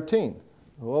 2:13.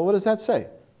 Well, what does that say?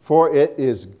 For it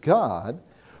is God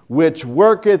which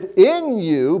worketh in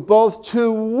you both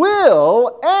to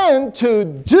will and to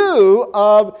do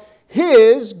of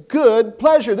His good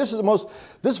pleasure. This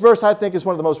verse, I think, is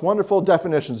one of the most wonderful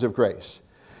definitions of grace.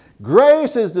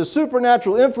 Grace is the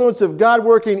supernatural influence of God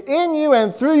working in you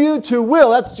and through you to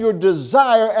will. That's your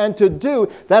desire, and to do.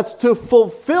 That's to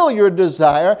fulfill your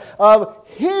desire of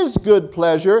His good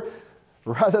pleasure,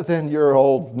 rather than your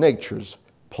old nature's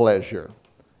pleasure.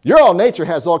 Your old nature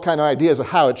has all kinds of ideas of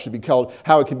how it should be called,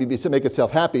 how it can be to make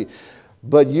itself happy.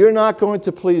 But you're not going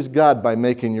to please God by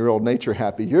making your old nature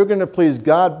happy. You're going to please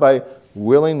God by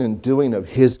willing and doing of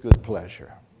His good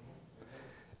pleasure.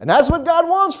 And that's what God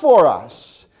wants for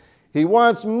us. He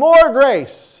wants more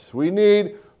grace. We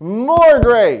need more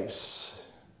grace.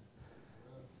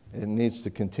 It needs to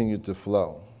continue to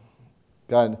flow.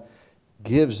 God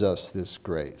gives us this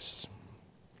grace.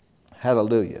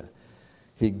 Hallelujah.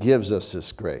 He gives us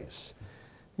this grace.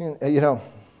 You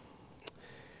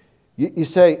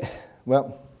say,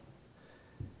 well,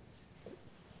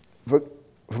 for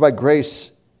by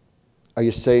grace are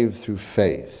you saved through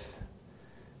faith.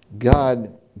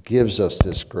 God gives us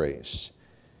this grace.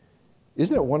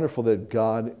 Isn't it wonderful that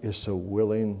God is so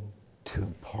willing to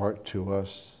impart to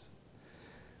us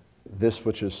this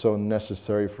which is so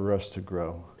necessary for us to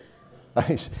grow?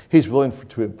 He's willing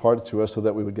to impart it to us so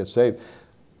that we would get saved.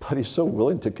 But He's so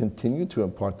willing to continue to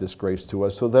impart this grace to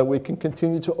us so that we can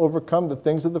continue to overcome the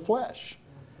things of the flesh.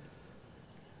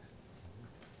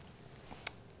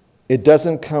 It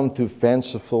doesn't come through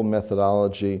fanciful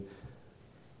methodology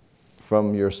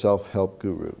from your self-help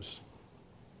gurus.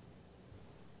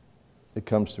 It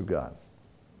comes through God.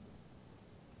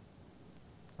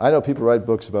 I know people write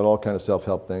books about all kinds of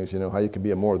self-help things, how you can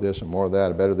be a more of this and more of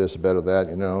that, a better this, a better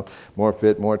that, more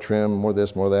fit, more trim, more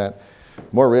this, more that,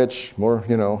 more rich, more,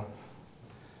 And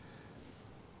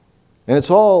it's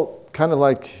all kind of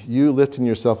like you lifting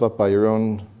yourself up by your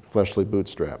own fleshly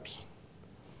bootstraps.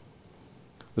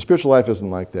 The spiritual life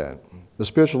isn't like that. The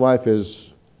spiritual life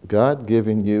is God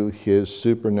giving you His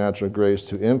supernatural grace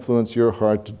to influence your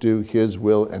heart to do His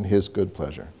will and His good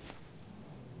pleasure.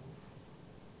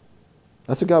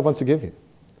 That's what God wants to give you.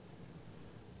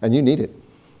 And you need it.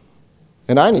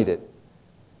 And I need it.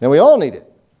 And we all need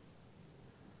it.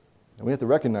 And we have to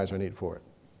recognize our need for it.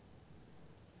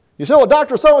 You say, well,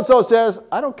 Dr. So-and-so says,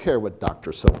 I don't care what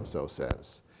Dr. So-and-so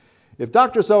says. If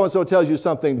Dr. So-and-so tells you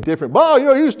something different, well,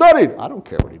 you studied. I don't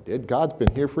care what he did. God's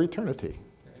been here for eternity.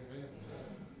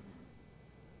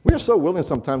 We are so willing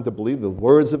sometimes to believe the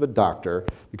words of a doctor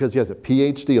because he has a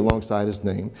PhD alongside his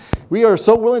name. We are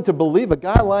so willing to believe a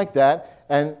guy like that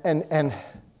and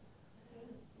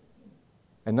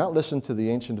not listen to the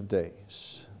Ancient of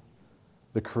Days,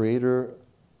 the creator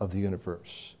of the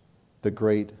universe, the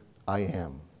great I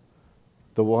am,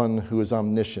 the one who is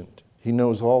omniscient. He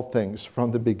knows all things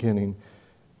from the beginning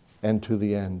and to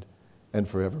the end and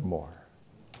forevermore.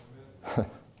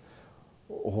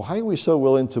 Why are we so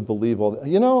willing to believe all that?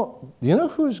 You know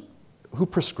who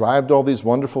prescribed all these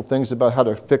wonderful things about how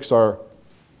to fix our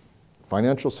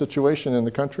financial situation in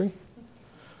the country?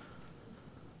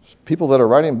 It's people that are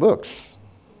writing books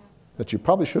that you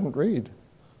probably shouldn't read.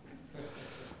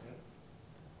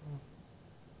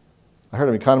 I heard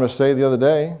an economist say the other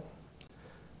day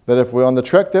that if we're on the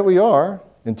trek that we are,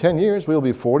 in 10 years, we'll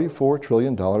be $44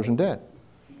 trillion in debt.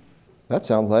 That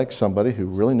sounds like somebody who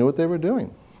really knew what they were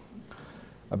doing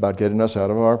about getting us out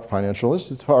of our financial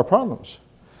our problems.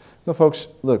 No, folks,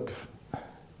 look,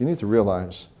 you need to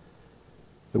realize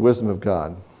the wisdom of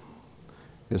God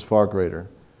is far greater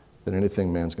than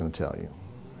anything man's going to tell you.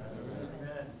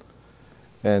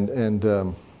 And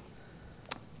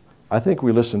I think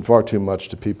we listen far too much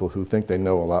to people who think they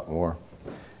know a lot more.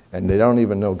 And they don't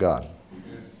even know God.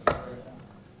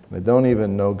 They don't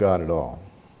even know God at all.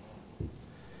 And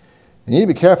you need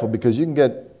to be careful because you can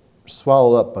get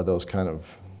swallowed up by those kind of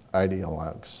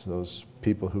ideologues, those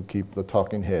people who keep the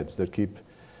talking heads, that keep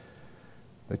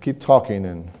talking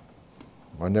and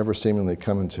are never seemingly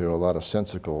coming to a lot of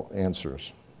sensical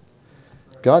answers.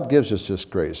 God gives us this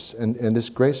grace, and this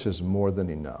grace is more than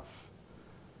enough.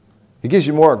 He gives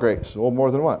you more grace. Well,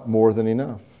 more than what? More than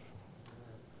enough.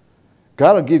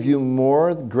 God will give you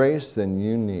more grace than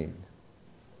you need.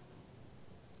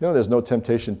 You know, there's no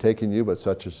temptation taking you but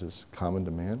such as is common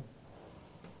to man.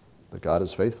 But God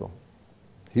is faithful.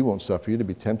 He won't suffer you to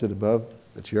be tempted above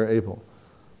that you're able,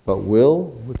 but will,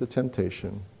 with the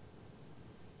temptation,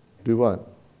 do what?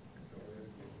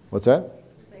 What's that?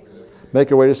 Make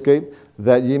your way to escape,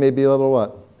 that ye may be able to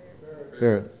what?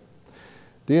 Bear it.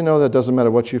 Do you know that it doesn't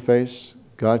matter what you face,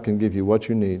 God can give you what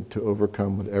you need to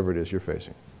overcome whatever it is you're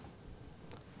facing?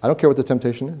 I don't care what the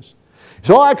temptation is.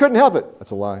 So I couldn't help it.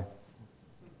 That's a lie.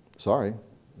 Sorry,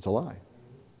 it's a lie.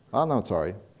 I'm not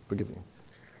sorry. Forgive me.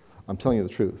 I'm telling you the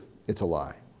truth. It's a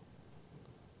lie.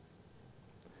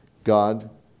 God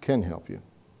can help you.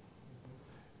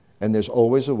 And there's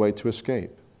always a way to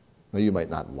escape. Now, you might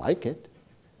not like it.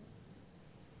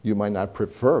 You might not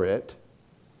prefer it.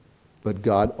 But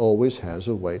God always has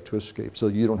a way to escape so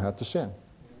you don't have to sin.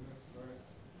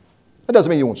 It doesn't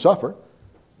mean you won't suffer.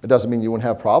 It doesn't mean you won't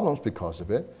have problems because of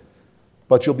it.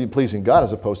 But you'll be pleasing God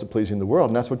as opposed to pleasing the world.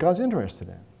 And that's what God's interested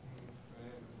in.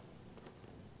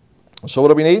 So what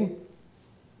do we need?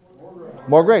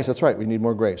 More grace. That's right. We need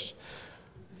more grace.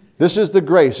 This is the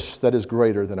grace that is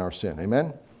greater than our sin.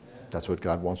 Amen? That's what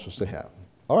God wants us to have.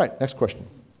 All right, next question.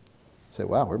 Say,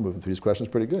 wow, we're moving through these questions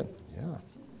pretty good. Yeah.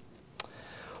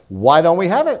 Why don't we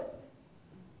have it?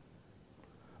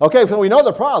 Okay, so we know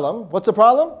the problem. What's the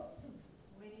problem?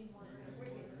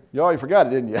 You already forgot it,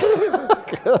 didn't you?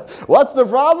 What's the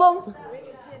problem?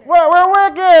 We're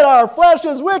wicked. Our flesh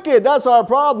is wicked. That's our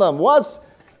problem. What's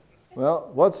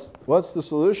the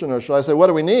solution? Or should I say, what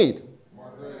do we need?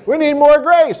 We need more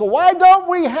grace. Well, why don't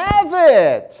we have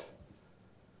it?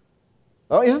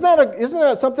 Oh, isn't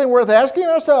that something worth asking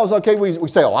ourselves? Okay, we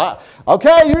say,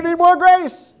 okay, you need more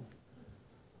grace.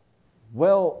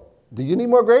 Well, do you need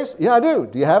more grace? Yeah, I do.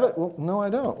 Do you have it? Well, no, I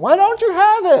don't. Why don't you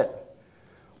have it?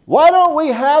 Why don't we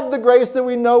have the grace that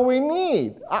we know we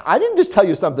need? I didn't just tell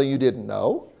you something you didn't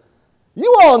know.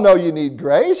 You all know you need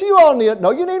grace. You all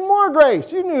know you need more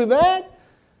grace. You knew that.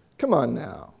 Come on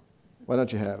now. Why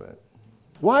don't you have it?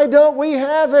 Why don't we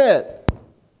have it?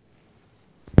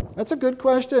 That's a good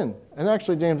question. And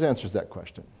actually, James answers that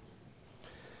question.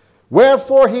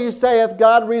 Wherefore he saith,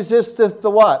 God resisteth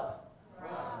the what?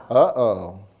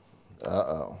 Uh-oh.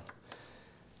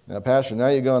 Now, Pastor, now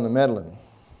you're going to meddling.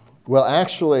 Well,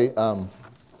 actually, I'm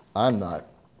not.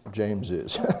 James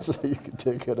is. So you can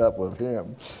take it up with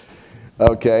him.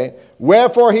 Okay.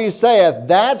 Wherefore he saith,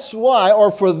 that's why,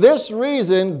 or for this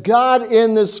reason, God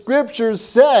in the Scriptures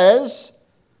says,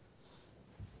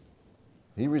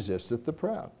 he resisteth the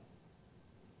proud.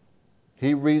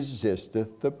 He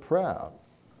resisteth the proud.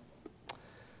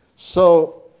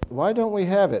 So, why don't we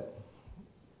have it?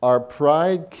 Our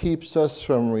pride keeps us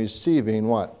from receiving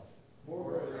what?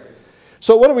 More grace.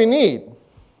 So what do we need?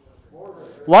 More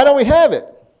grace. Why don't we have it?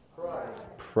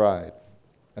 Pride.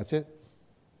 That's it.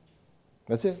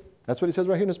 That's it. That's what he says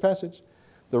right here in this passage.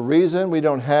 The reason we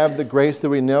don't have the grace that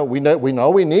we know we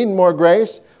need more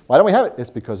grace. Why don't we have it?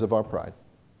 It's because of our pride.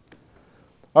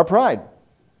 Our pride.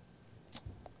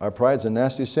 Our pride's a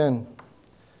nasty sin.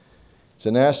 It's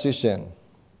a nasty sin.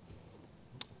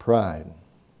 Pride.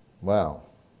 Wow.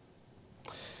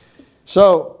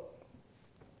 So,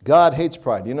 God hates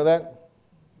pride. Do you know that?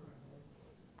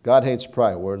 God hates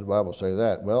pride. Where does the Bible say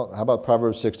that? Well, how about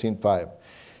Proverbs 16:5?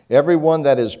 Everyone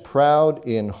that is proud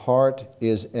in heart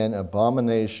is an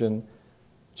abomination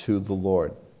to the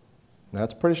Lord. Now,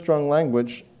 that's pretty strong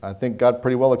language. I think God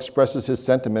pretty well expresses his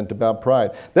sentiment about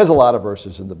pride. There's a lot of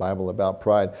verses in the Bible about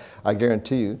pride. I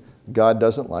guarantee you, God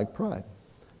doesn't like pride.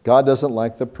 God doesn't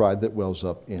like the pride that wells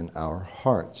up in our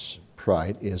hearts.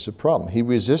 Pride is a problem. He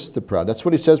resists the proud. That's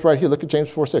what he says right here. Look at James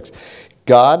 4:6.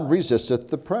 God resisteth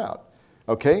the proud.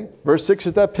 Okay? Verse 6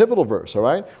 is that pivotal verse, all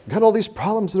right? We've got all these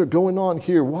problems that are going on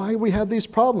here. Why do we have these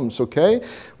problems, okay?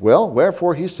 Well,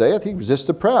 wherefore he saith, he resists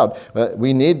the proud.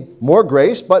 We need more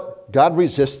grace, but God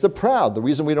resists the proud. The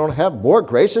reason we don't have more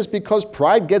grace is because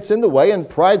pride gets in the way, and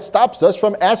pride stops us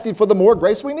from asking for the more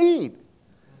grace we need.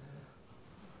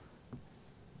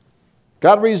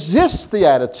 God resists the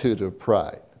attitude of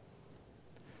pride.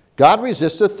 God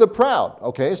resisteth the proud.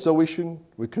 Okay, so we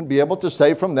can be able to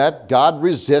say from that, God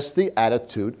resists the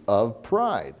attitude of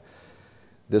pride.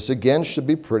 This again should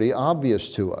be pretty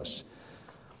obvious to us.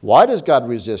 Why does God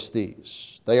resist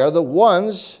these? They are the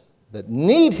ones that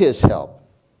need his help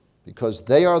because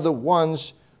they are the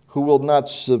ones who will not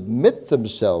submit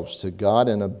themselves to God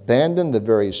and abandon the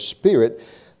very spirit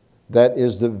that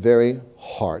is the very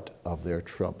heart of their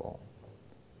trouble.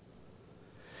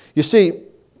 You see,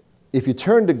 if you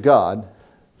turn to God,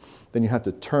 then you have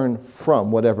to turn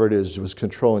from whatever it is that was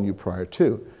controlling you prior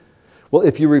to. Well,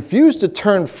 if you refuse to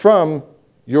turn from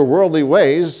your worldly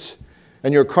ways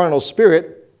and your carnal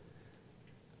spirit,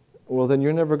 well, then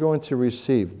you're never going to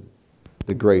receive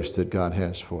the grace that God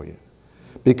has for you.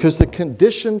 Because the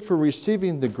condition for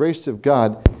receiving the grace of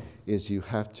God is you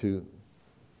have to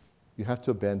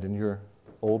abandon your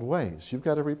old ways. You've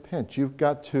got to repent. You've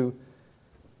got to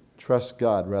trust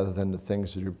God rather than the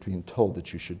things that you're being told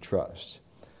that you should trust.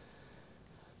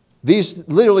 These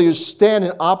literally stand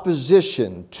in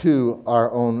opposition to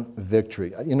our own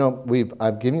victory. You know,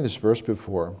 I've given you this verse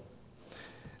before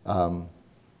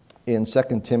in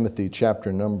 2 Timothy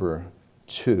chapter number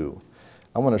 2.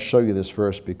 I want to show you this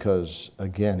verse because,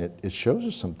 again, it shows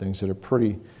us some things that are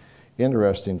pretty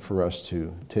interesting for us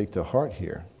to take to heart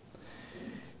here.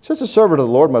 It says, the servant of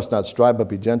the Lord must not strive, but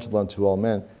be gentle unto all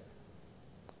men,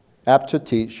 apt to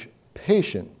teach,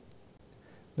 patient.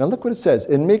 Now look what it says.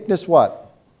 In meekness what?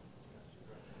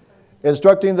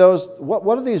 Instructing those.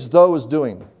 What are these those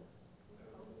doing?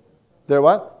 They're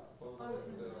what?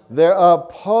 They're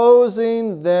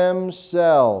opposing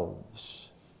themselves.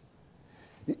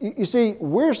 You see,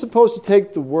 we're supposed to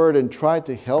take the word and try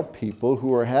to help people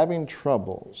who are having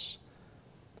troubles.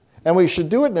 And we should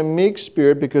do it in a meek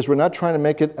spirit because we're not trying to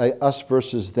make it a us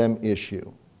versus them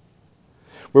issue.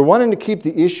 We're wanting to keep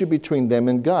the issue between them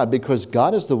and God because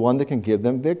God is the one that can give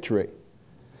them victory.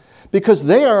 Because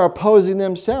they are opposing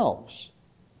themselves.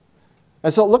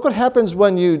 And so look what happens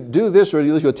when you do this, or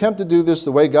you attempt to do this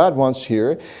the way God wants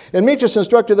here. And meekness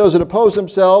instructed those that oppose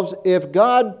themselves, if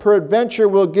God peradventure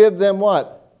will give them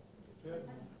what?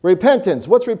 Repentance.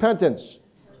 What's repentance?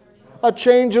 A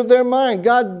change of their mind.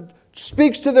 God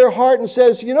speaks to their heart and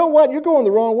says, you know what? You're going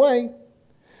the wrong way.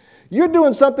 You're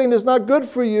doing something that's not good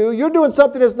for you. You're doing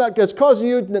something that's causing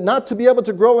you not to be able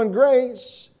to grow in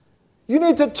grace. You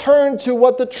need to turn to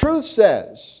what the truth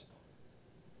says.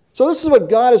 So this is what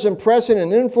God is impressing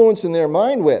and influencing their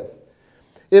mind with.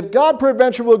 If God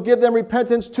peradventure will give them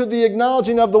repentance to the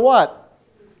acknowledging of the what?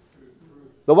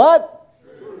 The what?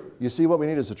 You see, what we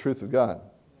need is the truth of God.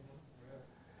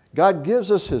 God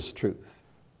gives us his truth.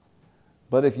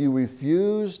 But if you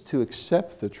refuse to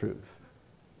accept the truth,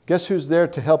 guess who's there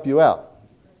to help you out?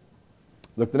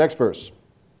 Look at the next verse.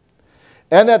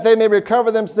 And that they may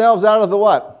recover themselves out of the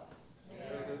what?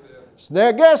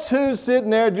 Snare. Guess who's sitting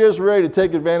there just ready to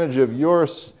take advantage of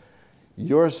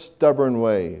your stubborn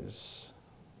ways?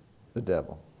 The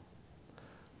devil.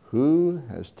 Who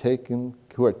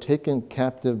are taken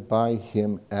captive by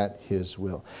him at his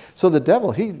will. So the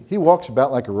devil, he walks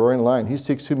about like a roaring lion. He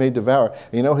seeks who may devour.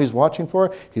 And you know who he's watching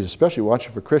for? He's especially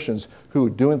watching for Christians who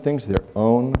are doing things their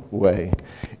own way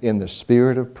in the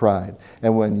spirit of pride.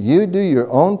 And when you do your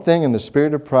own thing in the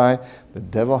spirit of pride, the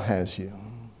devil has you.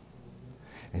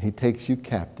 And he takes you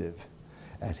captive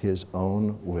at his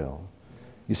own will.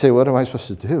 You say, what am I supposed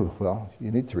to do? Well, you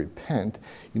need to repent.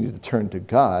 You need to turn to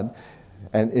God.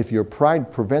 And if your pride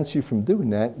prevents you from doing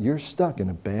that, you're stuck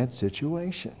in a bad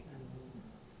situation.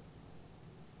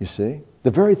 You see?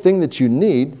 The very thing that you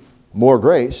need, more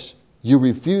grace, you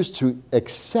refuse to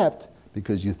accept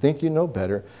because you think you know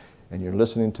better, and you're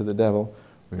listening to the devil,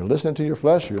 or you're listening to your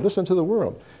flesh, or you're listening to the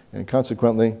world. And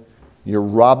consequently, you're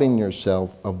robbing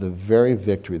yourself of the very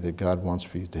victory that God wants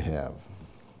for you to have.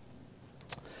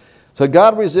 So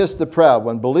God resists the proud.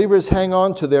 When believers hang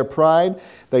on to their pride,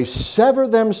 they sever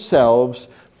themselves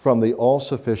from the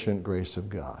all-sufficient grace of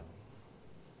God.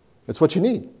 That's what you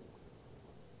need.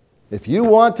 If you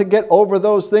want to get over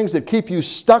those things that keep you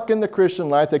stuck in the Christian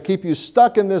life, that keep you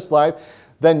stuck in this life,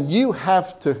 then you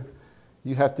have to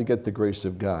get the grace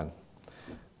of God.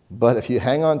 But if you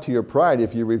hang on to your pride,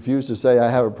 if you refuse to say, I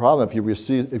have a problem, if you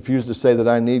refuse to say that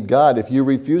I need God, if you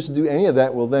refuse to do any of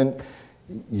that, well then,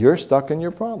 you're stuck in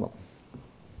your problem.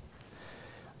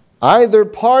 Either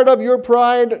part of your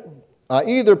pride,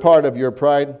 Sounds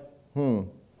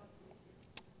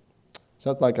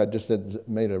like I just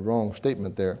made a wrong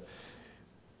statement there.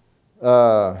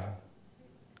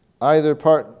 Either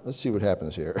part, let's see what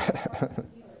happens here.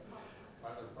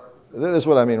 This is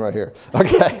what I mean right here.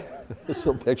 Okay. This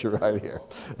little picture right here.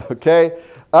 Okay?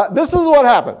 This is what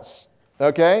happens.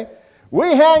 Okay?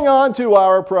 We hang on to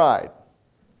our pride.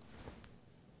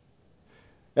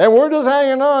 And we're just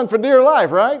hanging on for dear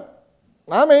life, right?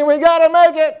 I mean, we got to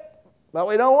make it. But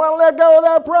we don't want to let go of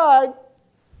that pride.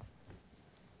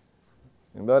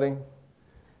 And buddy,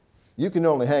 you can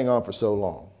only hang on for so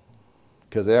long,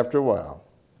 because after a while,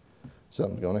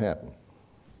 something's going to happen.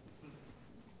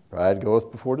 Pride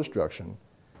goeth before destruction,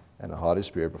 and a haughty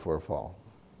spirit before a fall.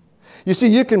 You see,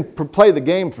 you can play the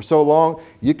game for so long.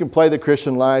 You can play the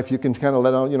Christian life. You can kind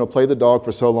of play the dog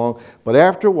for so long. But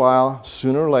after a while,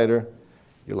 sooner or later,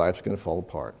 your life's going to fall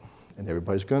apart. And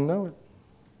everybody's going to know it.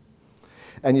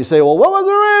 And you say, well, what was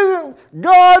the reason?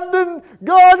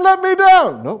 God let me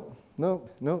down.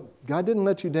 No. God didn't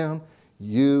let you down.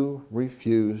 You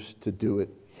refused to do it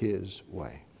His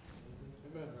way.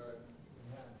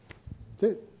 That's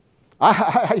it.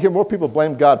 I hear more people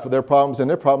blame God for their problems than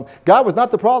their problem. God was not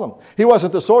the problem. He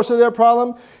wasn't the source of their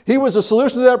problem. He was the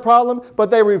solution to their problem, but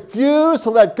they refused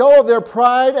to let go of their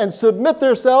pride and submit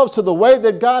themselves to the way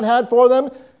that God had for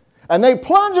them. And they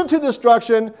plunge into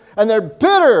destruction, and they're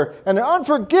bitter, and they're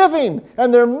unforgiving,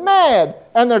 and they're mad,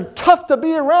 and they're tough to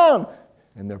be around.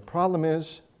 And their problem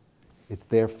is, it's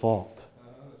their fault.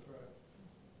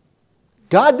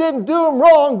 God didn't do them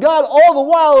wrong. God, all the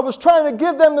while, was trying to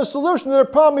give them the solution to their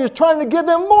problem. He was trying to give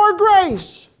them more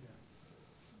grace.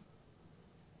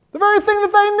 The very thing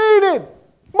that they needed.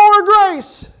 More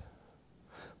grace.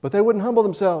 But they wouldn't humble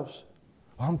themselves.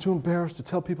 Well, I'm too embarrassed to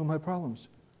tell people my problems.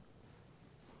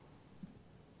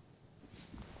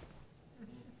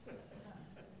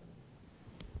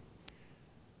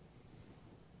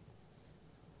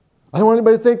 I don't want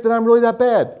anybody to think that I'm really that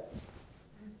bad.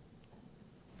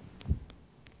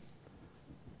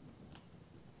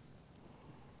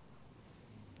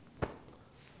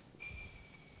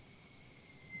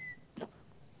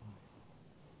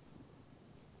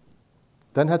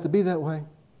 Doesn't have to be that way.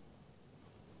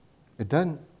 It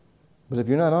doesn't. But if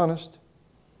you're not honest,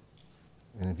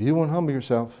 and if you won't humble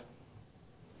yourself,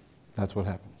 that's what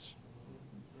happens.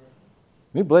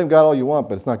 You blame God all you want,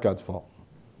 but it's not God's fault.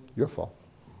 Your fault.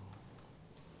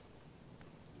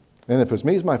 And if it's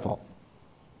me, it's my fault.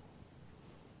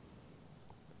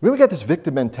 We got this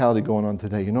victim mentality going on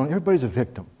today. You know, everybody's a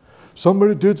victim.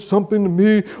 Somebody did something to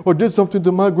me, or did something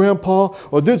to my grandpa,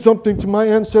 or did something to my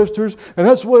ancestors, and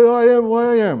that's why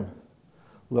I am.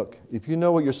 Look, if you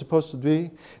know what you're supposed to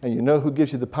be, and you know who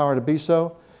gives you the power to be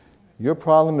so, your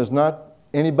problem is not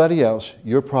anybody else.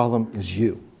 Your problem is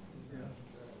you.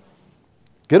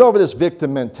 Get over this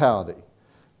victim mentality.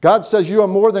 God says you are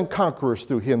more than conquerors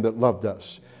through Him that loved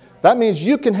us. That means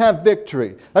you can have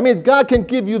victory. That means God can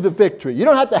give you the victory. You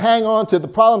don't have to hang on to the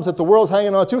problems that the world's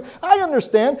hanging on to. I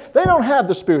understand. They don't have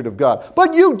the Spirit of God.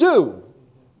 But you do.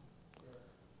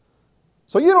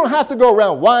 So you don't have to go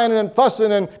around whining and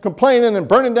fussing and complaining and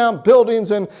burning down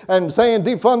buildings and saying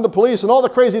defund the police and all the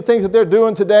crazy things that they're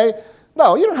doing today.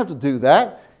 No, you don't have to do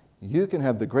that. You can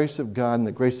have the grace of God, and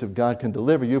the grace of God can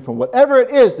deliver you from whatever it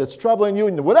is that's troubling you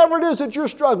and whatever it is that you're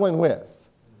struggling with.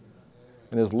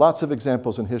 And there's lots of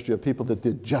examples in history of people that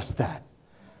did just that.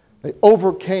 They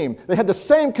overcame. They had the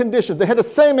same conditions. They had the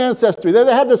same ancestry. They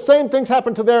had the same things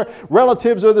happen to their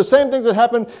relatives, or the same things that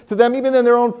happened to them even in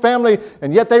their own family.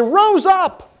 And yet they rose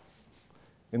up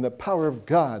in the power of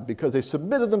God because they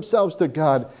submitted themselves to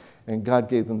God, and God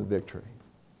gave them the victory.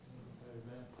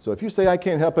 So if you say, I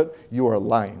can't help it, you are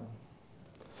lying.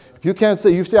 If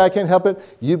you say, I can't help it,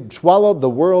 you swallowed the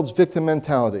world's victim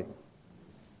mentality.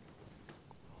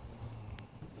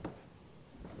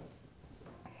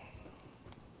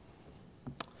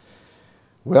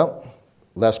 Well,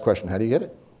 last question, how do you get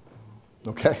it?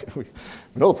 Okay, we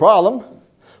know the problem.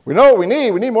 We know what we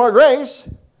need more grace.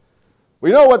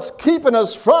 We know what's keeping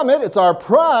us from it, it's our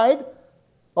pride.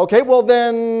 Okay, well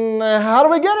then, how do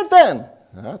we get it then?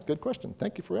 That's a good question,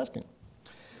 thank you for asking.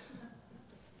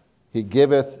 He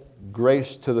giveth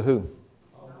grace to the who?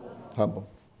 Humble.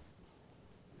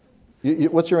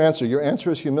 What's your answer? Your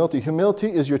answer is humility.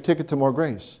 Humility is your ticket to more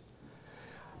grace.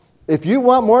 If you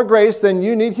want more grace, then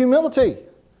you need humility.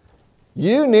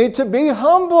 You need to be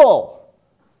humble.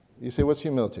 You say, what's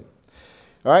humility?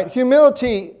 All right,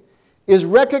 humility is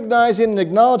recognizing and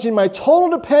acknowledging my total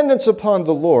dependence upon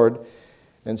the Lord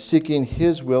and seeking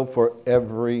His will for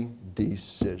every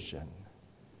decision.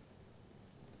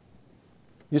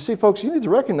 You see, folks, you need to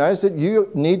recognize that you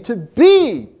need to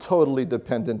be totally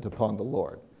dependent upon the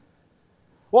Lord.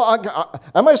 Well,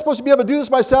 am I supposed to be able to do this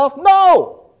myself?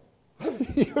 No!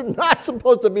 You're not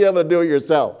supposed to be able to do it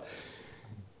yourself.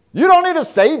 You don't need a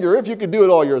Savior if you can do it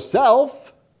all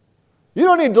yourself. You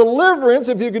don't need deliverance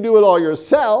if you can do it all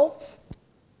yourself.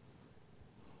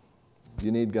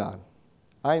 You need God.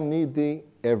 I need Thee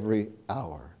every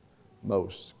hour,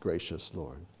 most gracious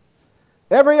Lord.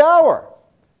 Every hour.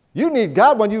 You need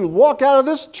God when you walk out of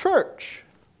this church.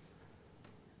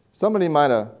 some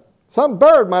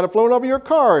bird might have flown over your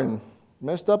car and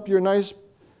messed up your nice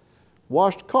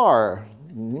washed car.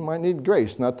 You might need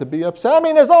grace not to be upset. I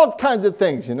mean, there's all kinds of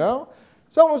things,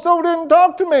 So-and-so didn't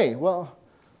talk to me. Well,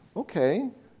 okay.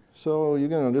 So you're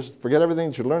going to just forget everything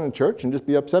that you learned in church and just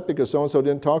be upset because so-and-so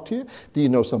didn't talk to you? Do you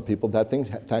know some people that things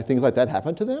like that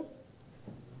happen to them?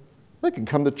 They can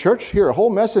come to church, hear a whole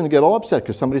message, and get all upset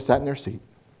because somebody sat in their seat.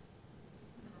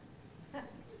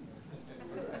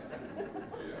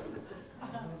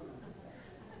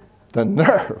 The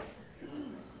nerve.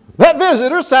 That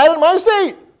visitor sat in my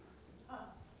seat.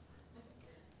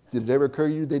 Did it ever occur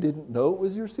to you they didn't know it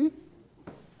was your seat?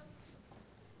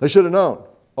 They should have known.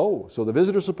 Oh, so the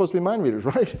visitors are supposed to be mind readers,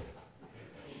 right?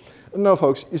 No,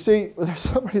 folks. You see, there's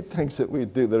so many things that we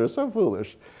do that are so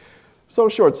foolish, so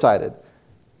short-sighted.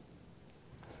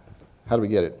 How do we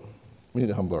get it? We need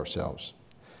to humble ourselves.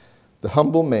 The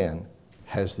humble man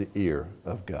has the ear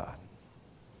of God.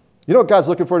 You know what God's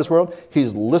looking for in this world?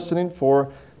 He's listening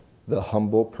for the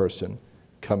humble person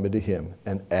coming to him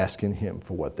and asking him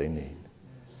for what they need.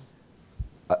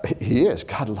 He is.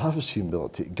 God loves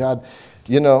humility. God,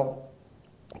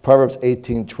 Proverbs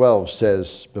 18:12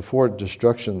 says, before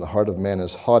destruction the heart of man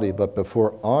is haughty, but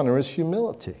before honor is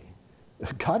humility.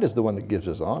 God is the one that gives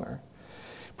us honor.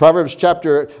 Proverbs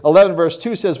chapter 11 verse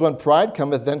 2 says, when pride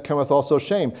cometh, then cometh also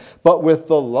shame. But with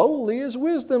the lowly is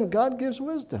wisdom. God gives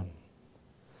wisdom.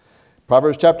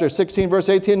 Proverbs chapter 16 verse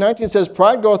 18 and 19 says,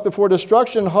 pride goeth before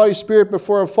destruction, haughty spirit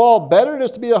before a fall. Better it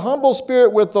is to be a humble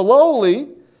spirit with the lowly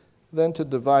than to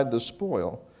divide the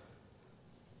spoil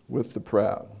with the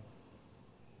proud.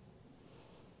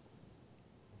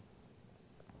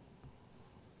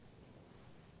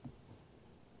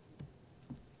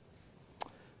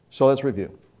 So let's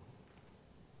review.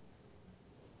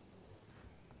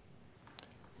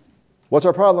 What's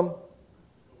our problem?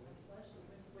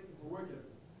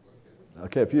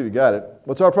 Okay, a few of you got it.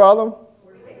 What's our problem?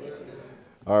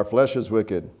 Our flesh is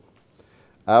wicked.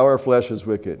 Our flesh is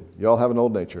wicked. You all have an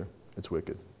old nature. It's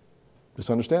wicked. Just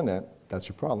understand that. That's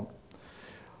your problem.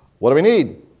 What do we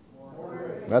need?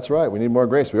 That's right. We need more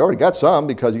grace. We already got some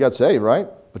because you got saved, right?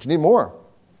 But you need more.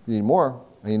 You need more,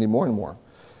 and you need more and more.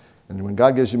 And when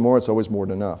God gives you more, it's always more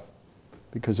than enough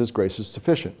because His grace is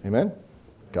sufficient. Amen?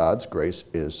 God's grace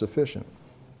is sufficient.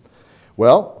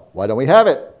 Well, why don't we have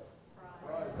it?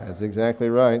 Pride. That's exactly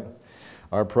right.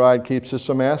 Our pride keeps us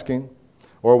from asking.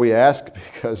 Or we ask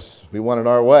because we want it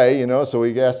our way, so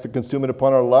we ask to consume it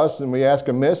upon our lusts, and we ask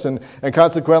amiss, and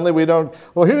consequently we don't,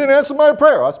 well, He didn't answer my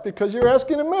prayer. That's because you're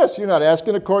asking amiss. You're not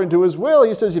asking according to His will.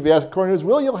 He says if you ask according to His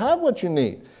will, you'll have what you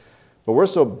need. But we're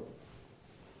so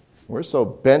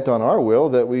bent on our will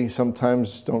that we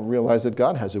sometimes don't realize that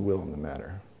God has a will in the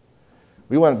matter.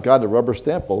 We want God to rubber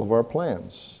stamp all of our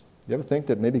plans. You ever think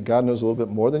that maybe God knows a little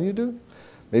bit more than you do?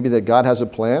 Maybe that God has a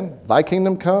plan. Thy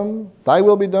kingdom come, thy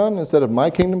will be done, instead of my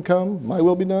kingdom come, my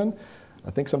will be done. I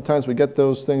think sometimes we get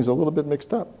those things a little bit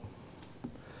mixed up.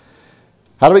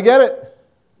 How do we get it?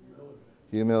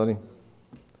 Humility.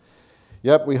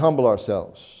 Yep, we humble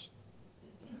ourselves.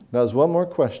 Now there's one more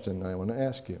question I want to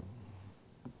ask you.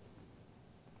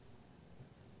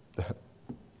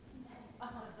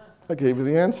 I gave you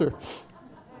the answer.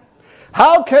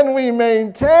 How can we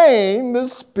maintain the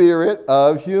spirit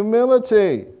of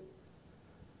humility?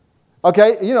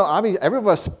 Okay, every of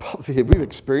us, we've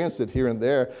experienced it here and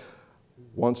there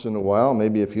once in a while,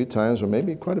 maybe a few times, or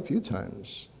maybe quite a few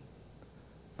times.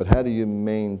 But how do you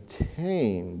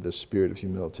maintain the spirit of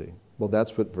humility? Well,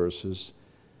 that's what verses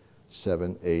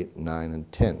 7, 8, 9,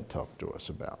 and 10 talk to us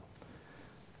about.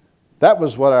 That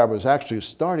was what I was actually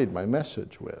starting my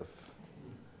message with.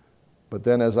 But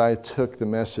then as I took the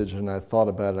message and I thought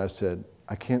about it, I said,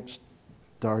 I can't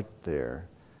start there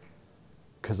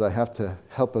because I have to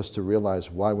help us to realize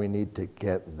why we need to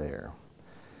get there.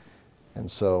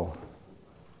 And so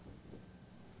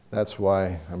that's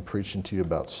why I'm preaching to you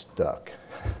about stuck.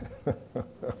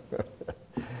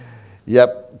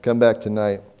 Yep, come back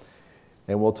tonight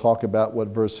and we'll talk about what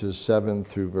verses 7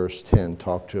 through verse 10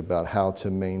 talk to you about how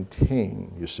to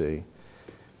maintain, you see,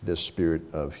 this spirit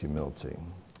of humility.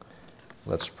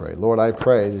 Let's pray. Lord, I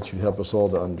pray that you help us all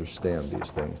to understand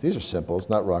these things. These are simple. It's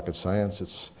not rocket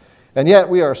science. And yet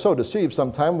we are so deceived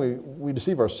sometimes. We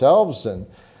deceive ourselves, and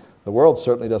the world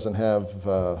certainly doesn't have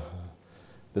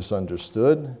this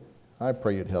understood. I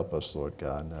pray you'd help us, Lord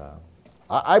God.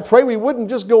 I pray we wouldn't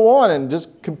just go on and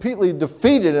just completely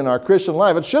defeated in our Christian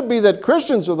life. It should be that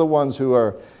Christians are the ones who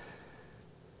are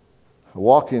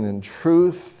walking in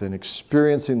truth and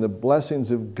experiencing the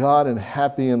blessings of God and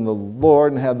happy in the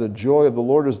Lord and have the joy of the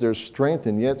Lord as their strength.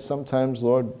 And yet sometimes,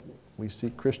 Lord, we see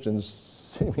Christians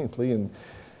seemingly in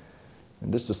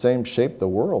and just the same shape the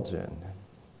world's in.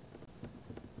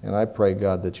 And I pray,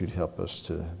 God, that you'd help us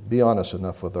to be honest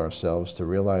enough with ourselves to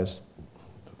realize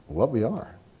what we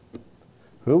are,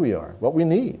 who we are, what we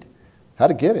need, how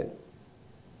to get it,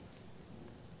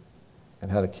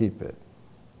 and how to keep it.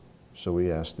 So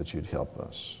we ask that you'd help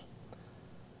us.